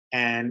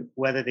 and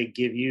whether they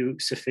give you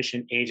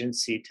sufficient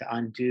agency to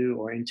undo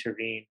or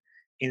intervene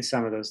in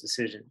some of those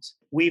decisions.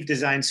 We've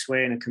designed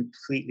Sway in a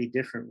completely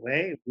different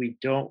way. We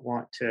don't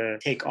want to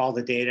take all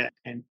the data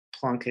and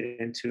plunk it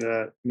into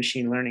a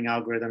machine learning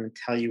algorithm and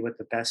tell you what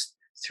the best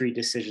 3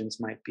 decisions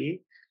might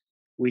be.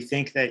 We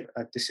think that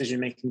a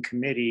decision-making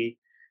committee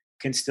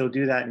can still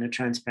do that in a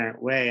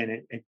transparent way, and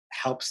it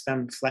helps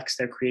them flex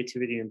their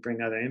creativity and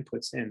bring other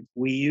inputs in.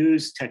 We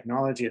use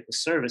technology at the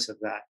service of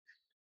that.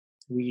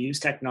 We use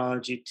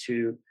technology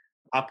to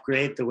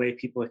upgrade the way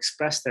people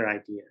express their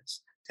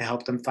ideas, to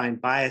help them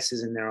find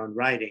biases in their own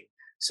writing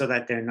so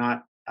that they're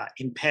not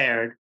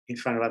impaired in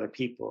front of other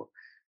people.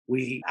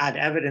 We add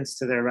evidence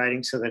to their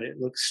writing so that it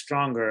looks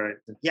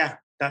stronger. Yeah,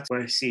 that's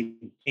where I see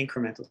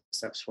incremental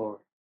steps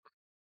forward.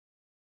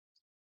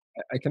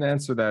 I can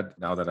answer that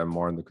now that I'm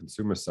more on the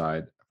consumer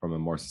side from a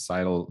more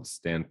societal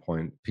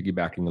standpoint,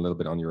 piggybacking a little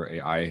bit on your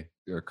AI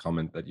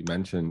comment that you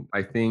mentioned.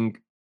 I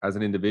think as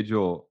an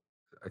individual,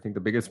 I think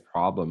the biggest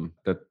problem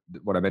that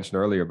what I mentioned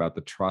earlier about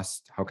the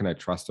trust, how can I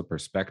trust a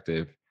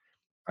perspective?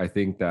 I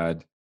think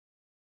that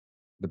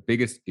the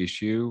biggest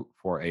issue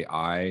for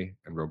AI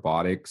and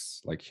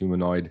robotics, like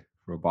humanoid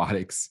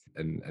robotics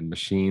and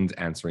machines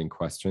answering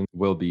questions,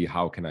 will be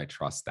how can I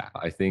trust that?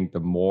 I think the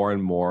more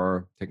and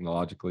more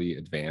technologically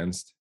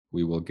advanced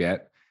we will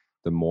get,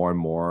 the more and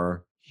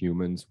more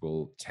humans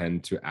will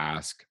tend to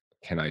ask,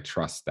 can I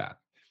trust that?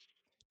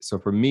 So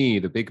for me,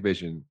 the big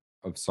vision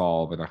of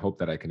Solve, and I hope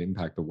that I can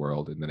impact the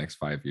world in the next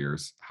 5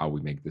 years, how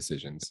we make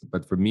decisions.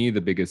 But for me,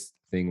 the biggest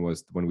thing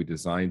was when we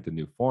designed the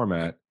new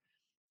format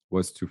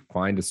was to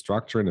find a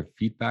structure and a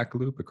feedback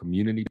loop, a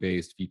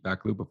community-based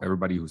feedback loop of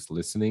everybody who's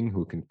listening,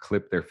 who can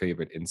clip their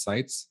favorite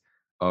insights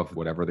of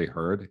whatever they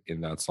heard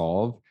in that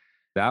Solve.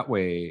 That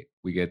way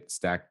we get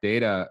stacked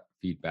data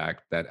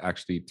feedback that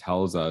actually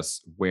tells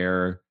us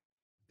where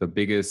the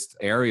biggest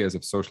areas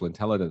of social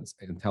intelligence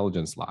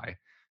lie.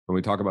 When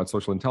we talk about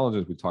social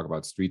intelligence, we talk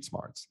about street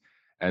smarts.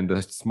 And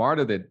the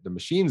smarter that the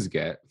machines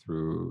get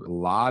through a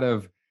lot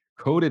of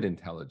coded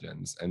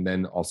intelligence and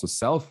then also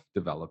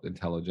self-developed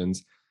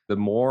intelligence, the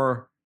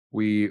more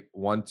we're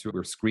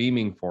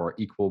screaming for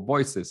equal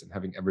voices and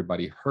having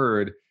everybody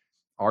heard.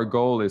 Our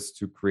goal is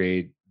to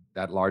create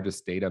that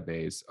largest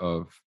database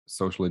of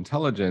social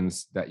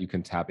intelligence that you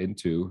can tap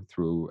into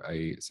through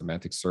a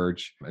semantic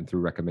search and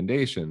through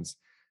recommendations.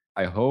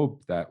 I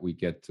hope that we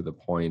get to the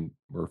point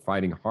we're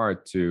fighting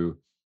hard to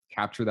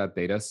capture that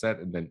data set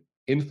and then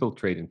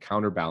infiltrate and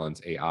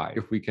counterbalance AI.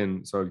 If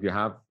you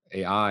have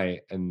AI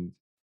and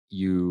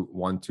you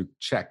want to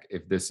check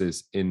if this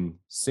is in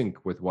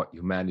sync with what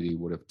humanity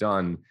would have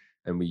done,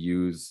 and we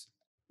use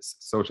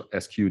social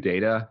SQ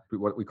data,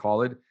 what we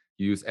call it,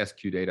 use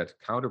SQ data to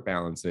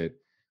counterbalance it,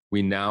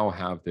 we now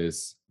have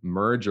this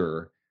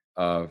merger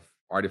of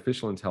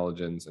artificial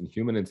intelligence and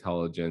human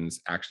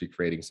intelligence actually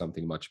creating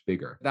something much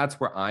bigger. That's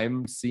where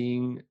I'm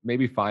seeing,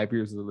 maybe 5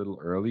 years is a little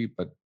early,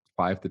 but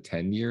 5 to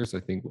 10 years, I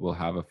think we'll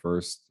have a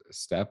first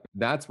step.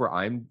 That's where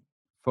I'm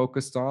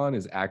focused on,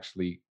 is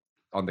actually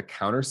on the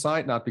counter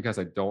side, not because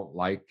I don't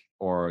like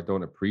or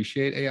don't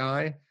appreciate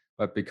AI,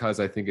 but because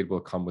I think it will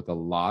come with a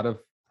lot of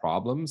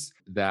problems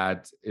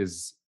that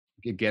is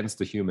against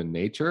the human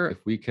nature. If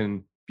we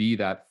can be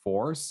that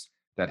force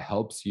that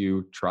helps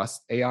you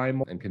trust AI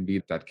more and can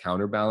be that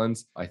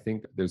counterbalance, I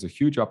think there's a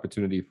huge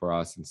opportunity for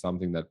us and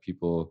something that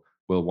people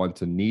will want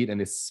to need,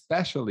 and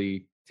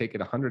especially take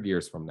it 100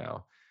 years from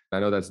now. I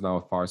know that's now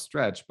a far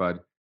stretch,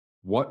 but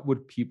what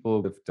would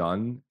people have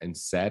done and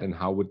said, and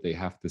how would they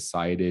have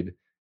decided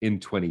in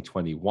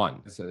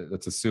 2021? So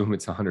let's assume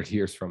it's 100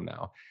 years from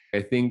now.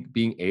 I think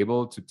being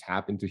able to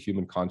tap into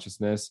human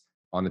consciousness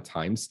on a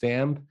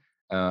timestamp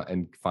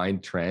and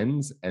find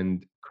trends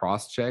and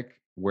cross-check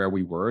where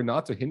we were,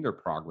 not to hinder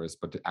progress,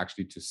 but to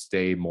actually to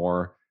stay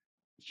more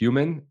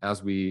human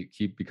as we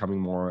keep becoming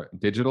more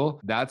digital.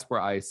 That's where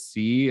I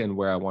see and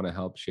where I want to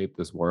help shape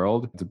this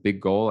world. It's a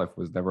big goal. I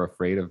was never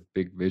afraid of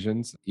big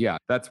visions. Yeah,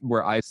 that's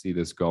where I see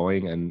this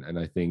going. And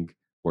I think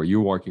where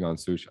you're working on,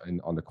 Sush,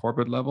 on the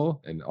corporate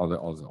level and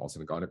also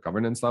the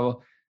governance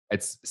level,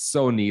 it's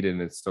so needed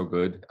and it's so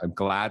good. I'm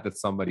glad that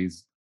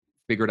somebody's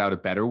figured out a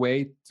better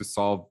way to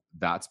solve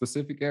that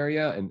specific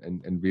area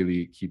and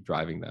really keep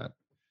driving that.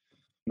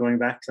 Going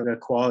back to the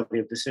quality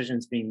of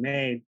decisions being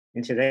made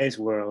in today's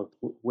world,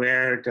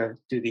 where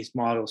do these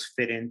models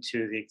fit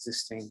into the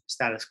existing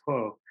status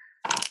quo?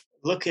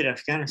 Look at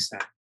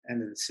Afghanistan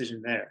and the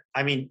decision there.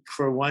 I mean,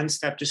 for one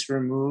step, just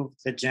remove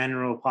the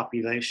general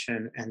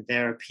population and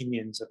their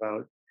opinions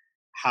about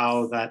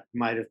how that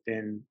might have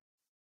been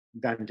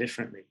done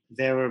differently.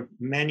 There were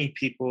many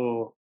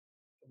people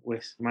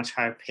with much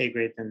higher pay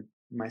grade than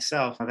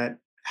myself that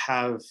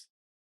have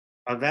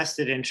a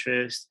vested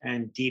interest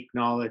and deep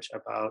knowledge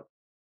about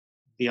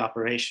the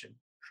operation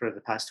for the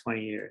past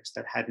 20 years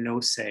that had no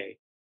say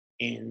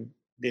in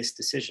this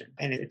decision.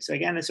 And it's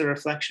a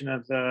reflection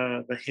of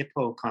the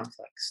hippo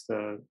complex,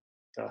 the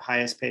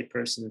highest paid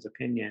person's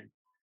opinion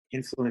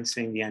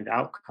influencing the end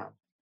outcome.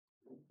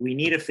 We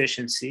need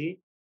efficiency.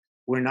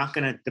 We're not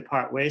going to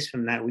depart ways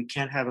from that. We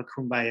can't have a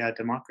kumbaya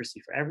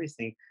democracy for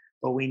everything,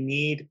 but we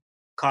need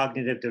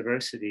cognitive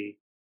diversity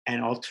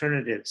and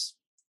alternatives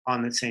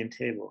on the same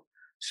table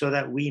so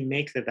that we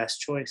make the best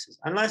choices,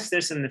 unless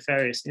there's some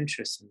nefarious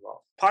interests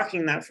involved.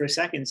 Parking that for a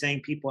second, saying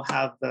people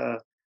have the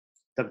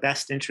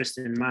best interest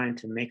in mind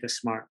to make a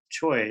smart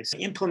choice.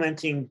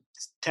 Implementing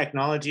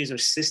technologies or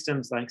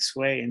systems like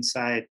Sway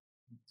inside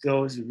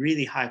those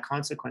really high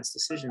consequence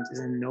decisions is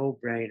a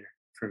no-brainer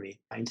for me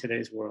in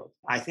today's world.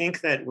 I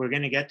think that we're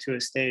going to get to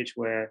a stage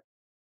where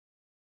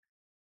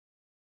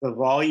the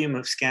volume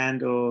of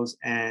scandals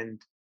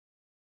and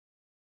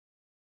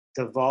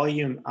the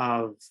volume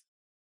of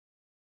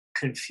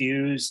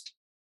confused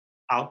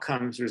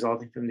outcomes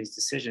resulting from these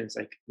decisions,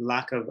 like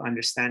lack of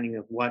understanding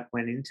of what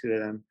went into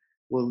them,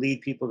 will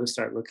lead people to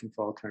start looking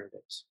for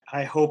alternatives.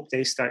 I hope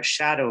they start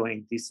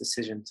shadowing these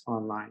decisions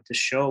online to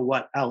show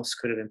what else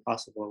could have been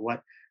possible,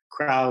 what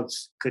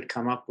crowds could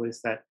come up with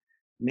that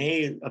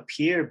may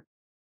appear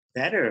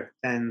better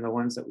than the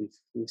ones that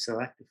we've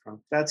selected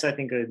from. That's, I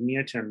think, a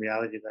near-term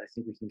reality that I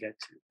think we can get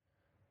to.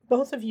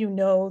 Both of you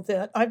know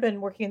that I've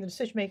been working in the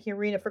decision-making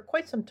arena for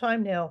quite some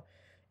time now.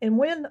 And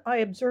when I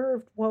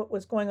observed what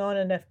was going on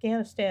in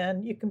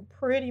Afghanistan, you can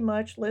pretty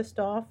much list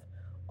off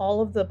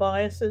all of the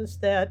biases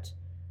that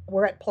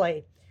were at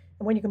play.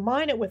 And when you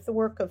combine it with the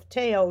work of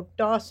Theo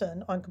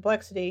Dawson on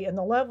complexity and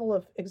the level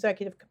of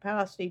executive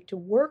capacity to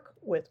work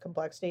with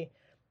complexity,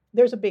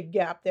 there's a big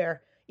gap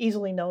there,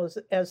 easily known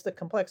as the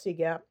complexity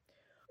gap.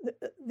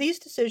 These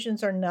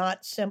decisions are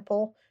not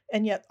simple,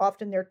 and yet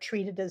often they're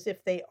treated as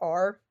if they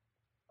are.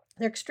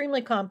 They're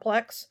extremely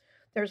complex.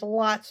 There's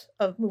lots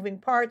of moving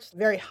parts,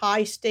 very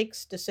high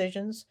stakes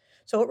decisions.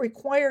 So it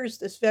requires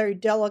this very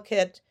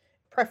delicate,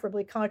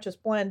 preferably conscious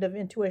blend of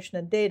intuition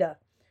and data.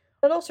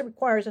 It also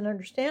requires an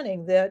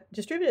understanding that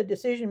distributed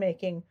decision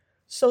making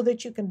so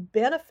that you can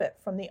benefit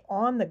from the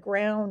on the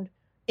ground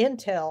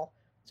intel,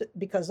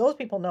 because those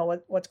people know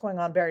what's going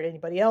on better than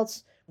anybody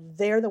else,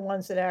 they're the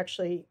ones that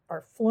actually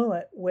are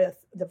fluent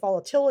with the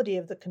volatility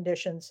of the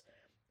conditions.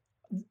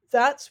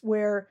 That's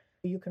where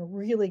you can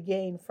really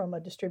gain from a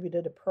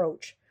distributed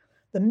approach.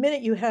 The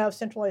minute you have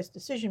centralized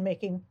decision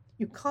making,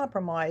 you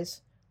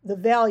compromise the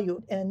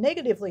value and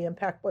negatively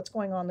impact what's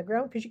going on the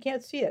ground because you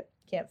can't see it,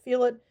 can't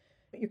feel it.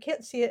 You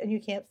can't see it and you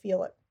can't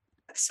feel it.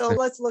 So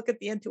let's look at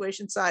the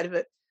intuition side of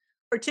it,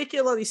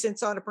 particularly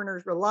since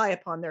entrepreneurs rely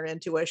upon their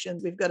intuition.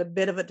 We've got a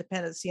bit of a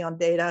dependency on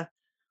data.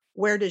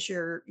 Where does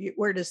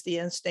the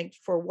instinct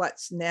for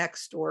what's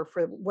next or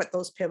for what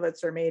those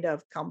pivots are made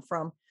of come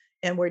from?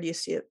 And where do you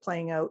see it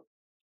playing out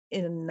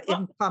in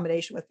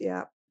combination with the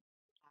app?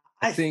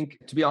 I think,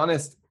 to be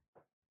honest,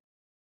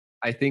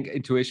 I think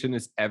intuition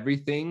is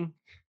everything.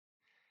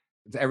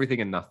 It's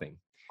everything and nothing.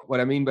 What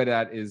I mean by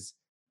that is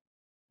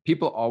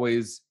people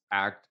always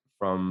act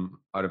from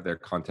out of their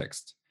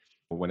context.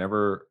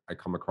 Whenever I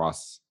come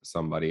across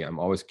somebody, I'm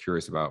always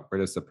curious about where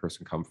does the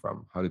person come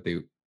from? How did they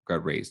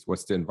get raised?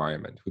 What's the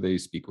environment? Who do they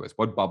speak with?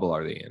 What bubble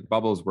are they in?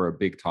 Bubbles were a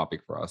big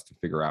topic for us to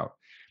figure out.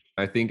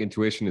 I think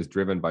intuition is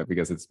driven by,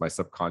 because it's my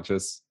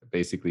subconscious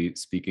basically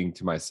speaking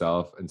to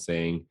myself and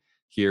saying,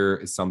 here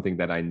is something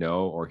that I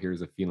know, or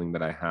here's a feeling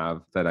that I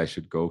have that I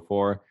should go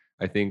for.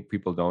 I think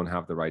people don't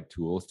have the right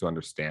tools to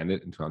understand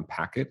it and to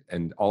unpack it,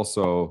 and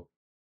also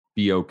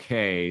be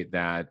okay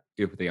that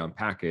if they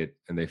unpack it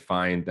and they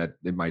find that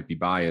it might be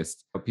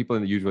biased,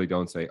 people usually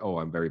don't say, oh,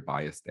 I'm very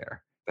biased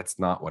there. That's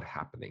not what's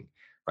happening,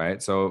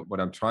 right? So what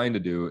I'm trying to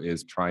do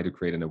is try to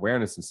create an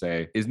awareness and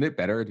say, isn't it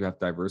better to have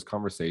diverse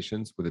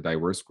conversations with a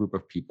diverse group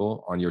of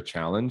people on your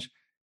challenge,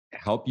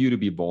 help you to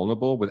be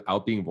vulnerable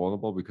without being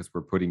vulnerable, because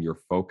we're putting your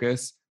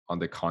focus on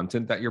the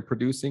content that you're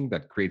producing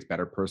that creates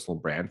better personal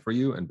brand for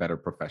you and better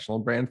professional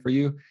brand for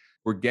you.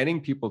 We're getting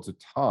people to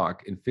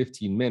talk in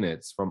 15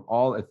 minutes from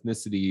all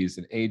ethnicities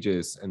and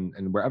ages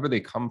and wherever they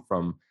come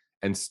from,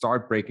 and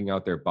start breaking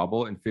out their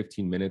bubble in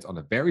 15 minutes on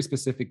a very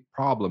specific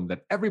problem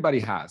that everybody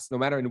has, no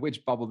matter in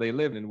which bubble they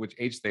live, in which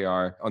age they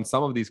are. On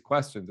some of these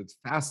questions, it's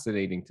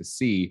fascinating to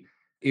see.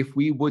 If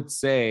we would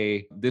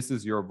say, this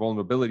is your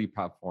vulnerability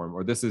platform,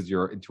 or this is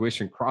your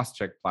intuition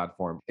cross-check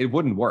platform, it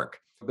wouldn't work.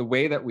 The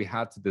way that we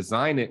had to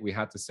design it, we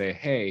had to say,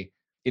 hey,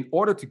 in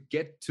order to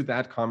get to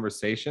that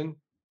conversation,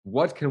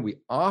 what can we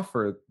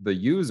offer the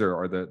user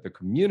or the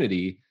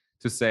community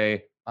to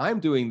say, I'm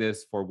doing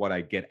this for what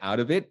I get out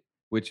of it,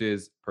 which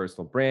is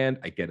personal brand.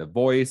 I get a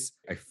voice.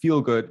 I feel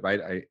good,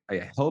 right?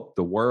 I help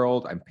the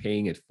world. I'm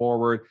paying it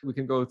forward. We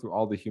can go through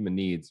all the human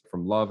needs,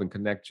 from love and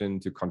connection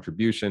to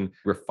contribution.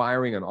 We're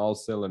firing on all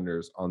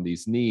cylinders on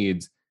these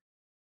needs.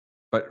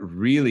 But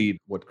really,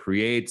 what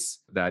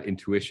creates that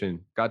intuition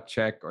gut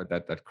check or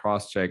that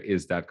cross check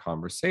is that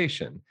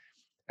conversation.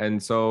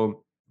 And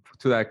so,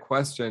 to that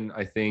question,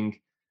 I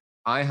think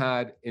I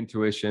had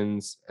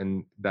intuitions,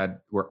 and that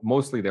were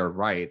mostly they're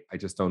right. I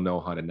just don't know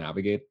how to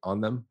navigate on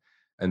them.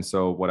 And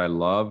so what I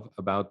love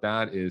about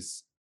that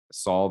is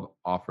Solve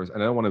offers,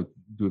 and I don't want to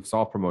do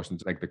Solve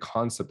promotions, like the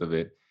concept of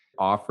it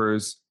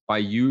offers, by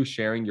you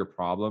sharing your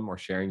problem or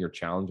sharing your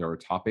challenge or a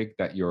topic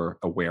that you're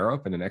aware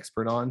of and an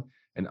expert on,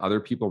 and other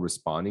people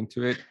responding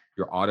to it,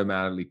 you're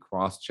automatically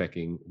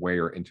cross-checking where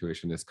your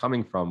intuition is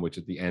coming from, which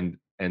at the end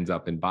ends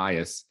up in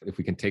bias. If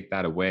we can take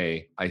that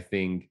away, I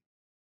think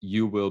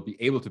you will be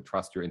able to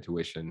trust your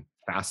intuition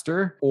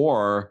faster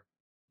or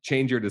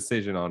change your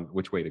decision on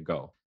which way to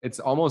go. It's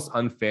almost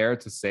unfair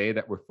to say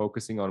that we're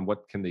focusing on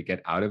what can they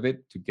get out of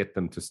it to get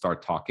them to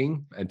start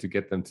talking, and to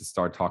get them to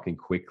start talking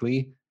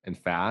quickly and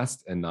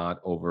fast, and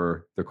not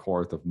over the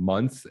course of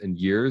months and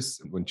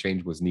years when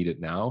change was needed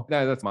now.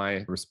 That's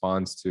my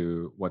response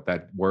to what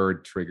that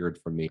word triggered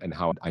for me, and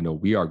how I know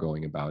we are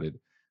going about it,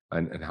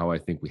 and how I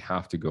think we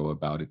have to go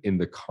about it in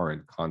the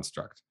current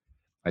construct.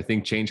 I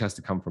think change has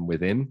to come from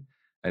within,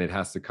 and it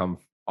has to come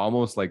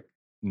almost like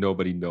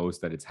nobody knows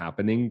that it's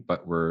happening,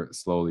 but we're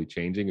slowly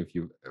changing. If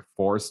you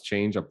force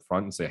change up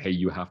front and say, hey,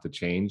 you have to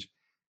change,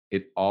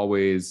 it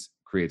always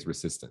creates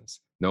resistance.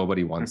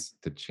 Nobody wants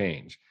to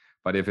change.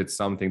 But if it's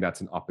something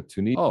that's an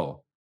opportunity,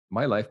 oh,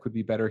 my life could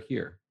be better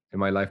here, and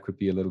my life could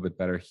be a little bit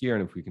better here.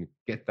 And if we can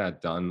get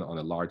that done on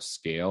a large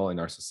scale in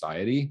our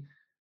society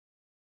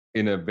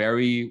in a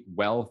very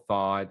well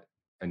thought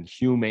and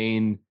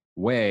humane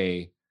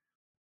way,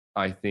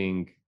 I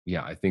think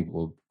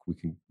we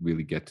can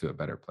really get to a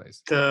better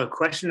place. The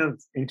question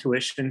of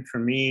intuition, for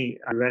me,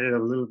 I read it a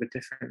little bit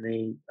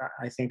differently.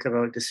 I think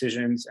about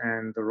decisions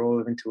and the role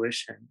of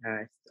intuition.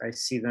 And I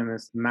see them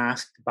as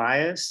masked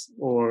bias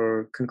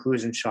or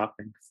conclusion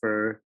shopping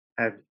for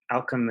an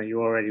outcome that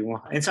you already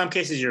want. In some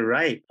cases, you're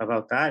right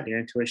about that. Your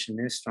intuition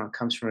is strong,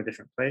 comes from a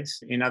different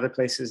place. In other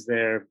places,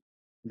 they're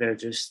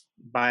just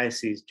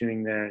biases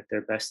doing their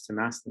best to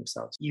mask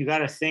themselves. You got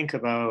to think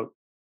about,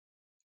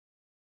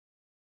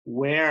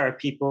 where are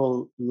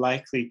people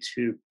likely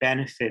to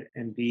benefit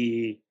and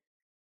be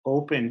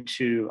open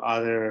to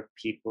other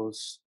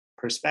people's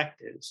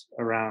perspectives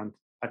around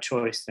a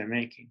choice they're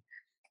making?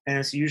 And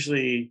it's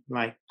usually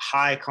like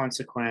high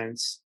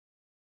consequence,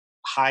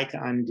 high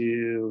to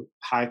undo,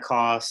 high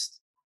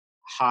cost,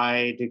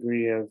 high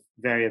degree of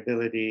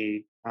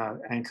variability,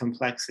 and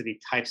complexity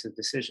types of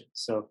decisions.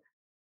 So,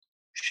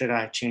 should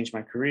I change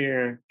my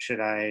career?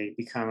 Should I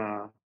become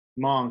a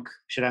monk?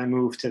 Should I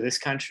move to this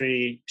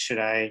country? Should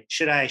I,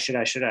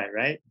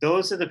 right?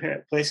 Those are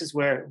the places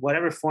where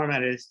whatever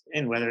format it is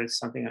in, whether it's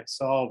something like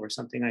Solve or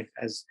something like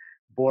as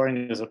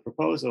boring as a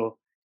proposal,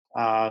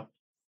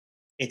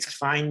 it's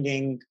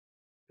finding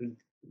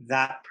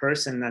that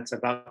person that's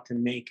about to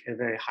make a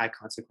very high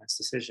consequence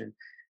decision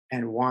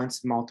and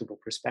wants multiple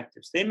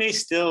perspectives. They may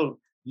still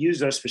use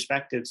those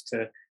perspectives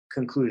to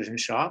conclusion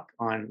shop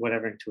on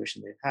whatever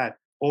intuition they've had.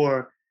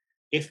 Or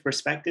if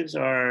perspectives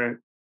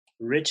are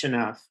rich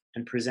enough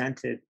and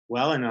presented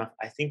well enough,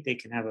 I think they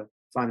can have a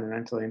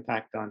fundamental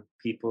impact on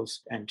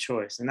people's end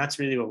choice. And that's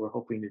really what we're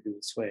hoping to do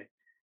with Sway.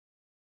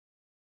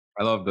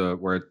 I love the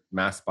word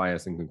mass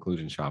bias and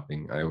conclusion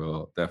shopping. I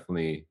will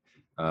definitely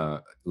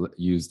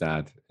use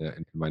that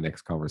in my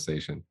next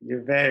conversation.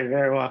 You're very,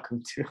 very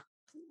welcome to.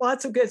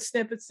 Lots of good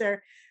snippets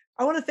there.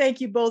 I want to thank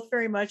you both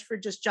very much for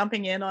just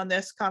jumping in on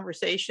this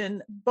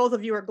conversation. Both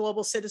of you are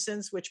global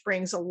citizens, which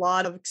brings a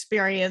lot of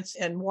experience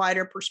and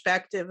wider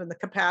perspective and the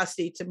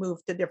capacity to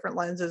move to different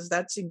lenses.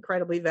 That's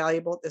incredibly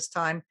valuable at this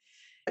time.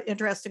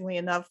 Interestingly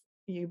enough,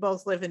 you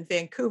both live in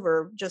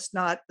Vancouver, just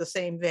not the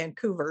same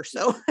Vancouver.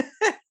 So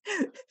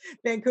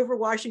Vancouver,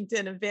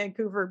 Washington, and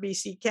Vancouver,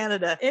 BC,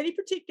 Canada. Any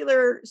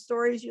particular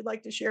stories you'd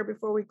like to share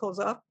before we close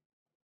off?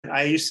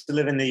 I used to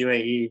live in the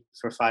UAE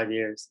for 5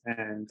 years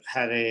and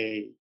had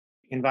a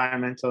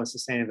environmental and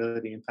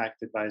sustainability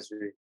impact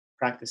advisory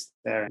practice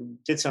there.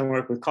 Did some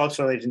work with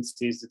cultural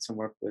agencies, did some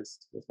work with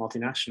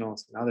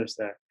multinationals and others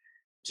there.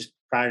 Just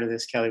prior to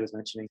this, Kelly was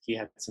mentioning he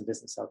had some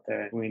business out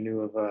there, and we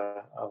knew of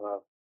a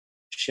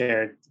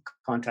shared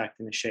contact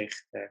in the Sheikh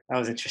there. That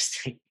was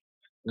interesting.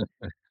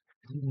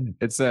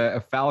 It's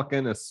a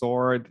falcon, a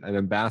sword, an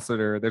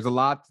ambassador. There's a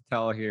lot to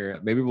tell here.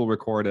 Maybe we'll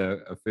record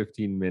a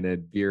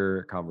 15-minute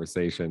beer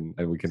conversation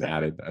and we can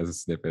add it as a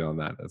snippet on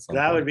that.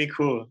 That would be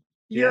cool.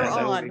 You're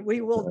on.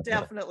 We will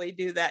definitely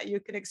do that. You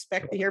can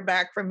expect to hear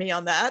back from me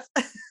on that.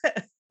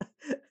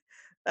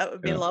 That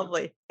would be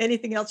lovely.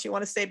 Anything else you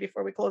want to say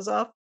before we close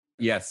off?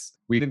 Yes,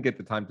 we didn't get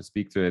the time to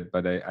speak to it,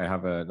 but I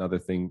have another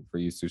thing for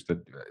you, Sush. That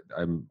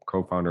I'm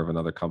co-founder of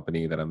another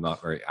company that I'm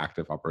not very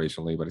active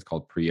operationally, but it's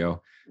called Prio.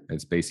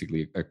 It's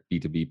basically a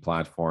B2B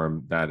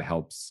platform that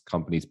helps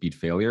companies beat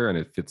failure, and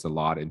it fits a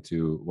lot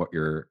into what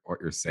you're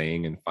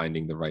saying and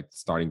finding the right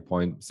starting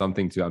point.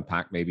 Something to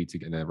unpack maybe to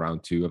get in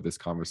round 2 of this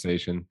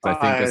conversation. I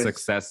think a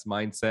success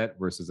mindset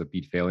versus a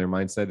beat failure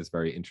mindset is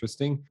very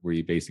interesting, where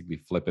you basically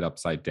flip it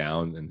upside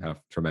down and have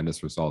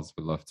tremendous results.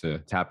 Would love to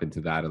tap into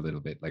that a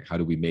little bit. Like, how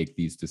do we make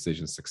these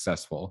decisions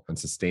successful and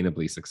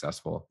sustainably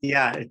successful?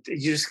 Yeah, you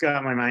just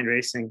got my mind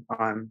racing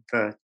on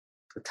the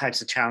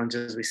types of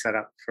challenges we set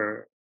up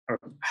for, or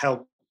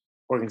help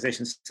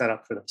organizations set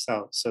up for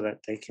themselves so that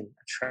they can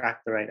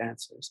attract the right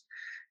answers.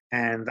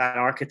 And that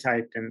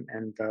archetype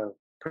and the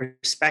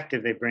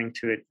perspective they bring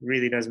to it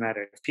really does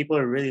matter. If people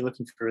are really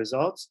looking for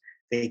results,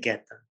 they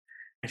get them.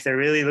 If they're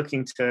really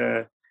looking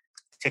to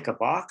tick a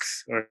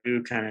box or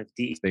do kind of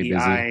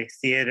DEI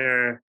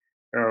theater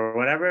or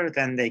whatever,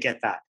 then they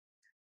get that.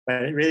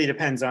 But it really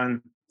depends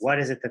on what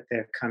is it that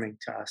they're coming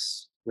to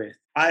us with.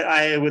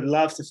 I would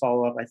love to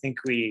follow up. I think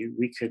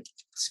we could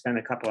spend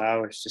a couple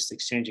hours just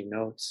exchanging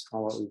notes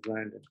on what we've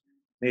learned, and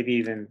maybe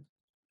even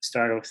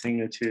start a thing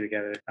or two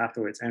together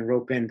afterwards and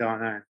rope in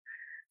Donna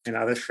and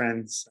other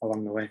friends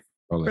along the way.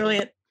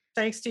 Brilliant.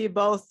 Thanks to you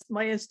both.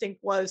 My instinct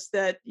was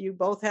that you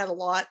both had a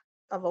lot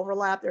of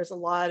overlap. There's a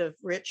lot of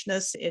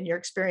richness in your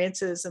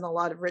experiences and a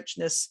lot of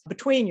richness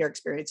between your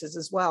experiences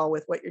as well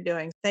with what you're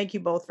doing. Thank you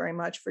both very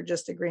much for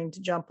just agreeing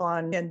to jump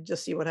on and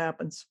just see what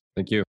happens.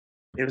 Thank you.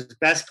 It was the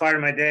best part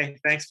of my day.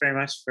 Thanks very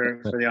much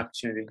for the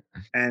opportunity.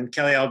 And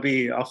Kelly,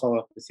 I'll follow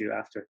up with you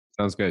after.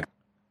 Sounds good.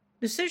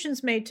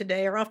 Decisions made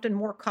today are often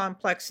more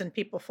complex than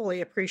people fully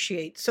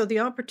appreciate. So the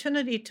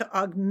opportunity to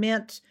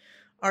augment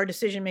our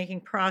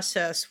decision-making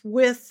process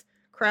with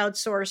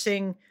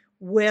crowdsourcing,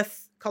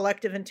 with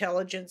collective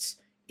intelligence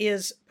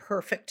is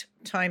perfect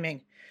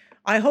timing.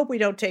 I hope we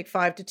don't take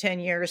 5 to 10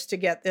 years to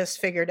get this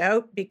figured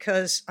out,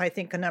 because I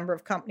think a number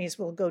of companies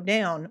will go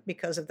down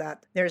because of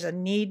that. There's a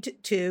need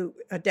to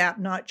adapt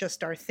not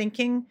just our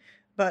thinking,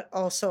 but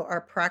also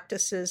our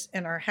practices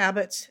and our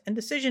habits. And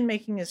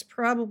decision-making is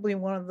probably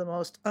one of the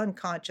most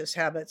unconscious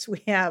habits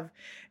we have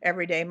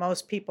every day.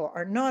 Most people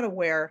are not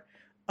aware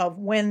of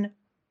when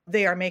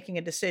they are making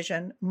a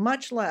decision,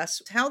 much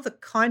less how the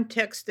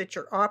context that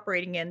you're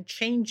operating in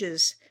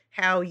changes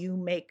how you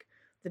make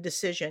the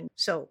decision.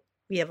 So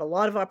we have a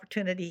lot of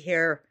opportunity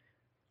here.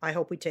 I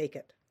hope we take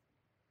it.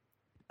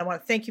 I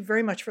want to thank you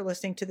very much for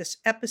listening to this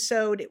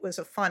episode. It was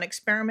a fun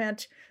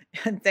experiment.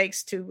 And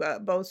thanks to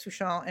both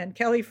Sushant and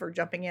Kelly for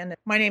jumping in.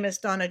 My name is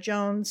Donna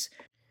Jones.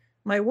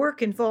 My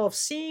work involves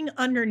seeing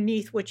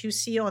underneath what you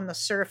see on the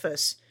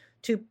surface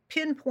to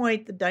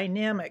pinpoint the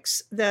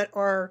dynamics that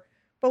are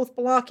both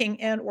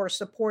blocking and or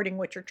supporting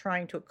what you're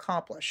trying to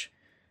accomplish.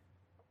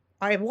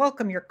 I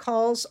welcome your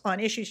calls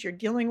on issues you're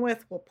dealing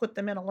with. We'll put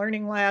them in a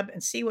learning lab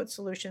and see what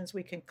solutions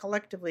we can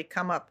collectively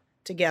come up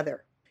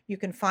together. You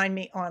can find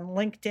me on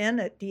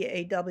LinkedIn at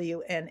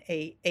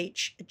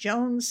DAWNAH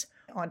Jones,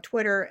 on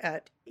Twitter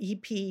at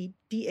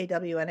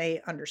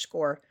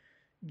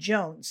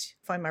EPDAWNA_Jones.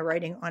 Find my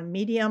writing on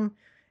Medium.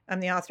 I'm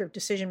the author of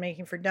Decision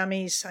Making for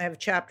Dummies. I have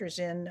chapters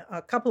in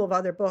a couple of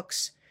other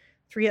books,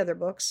 3 other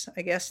books,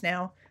 I guess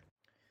now.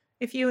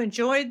 If you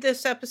enjoyed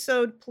this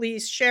episode,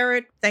 please share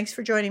it. Thanks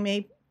for joining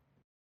me.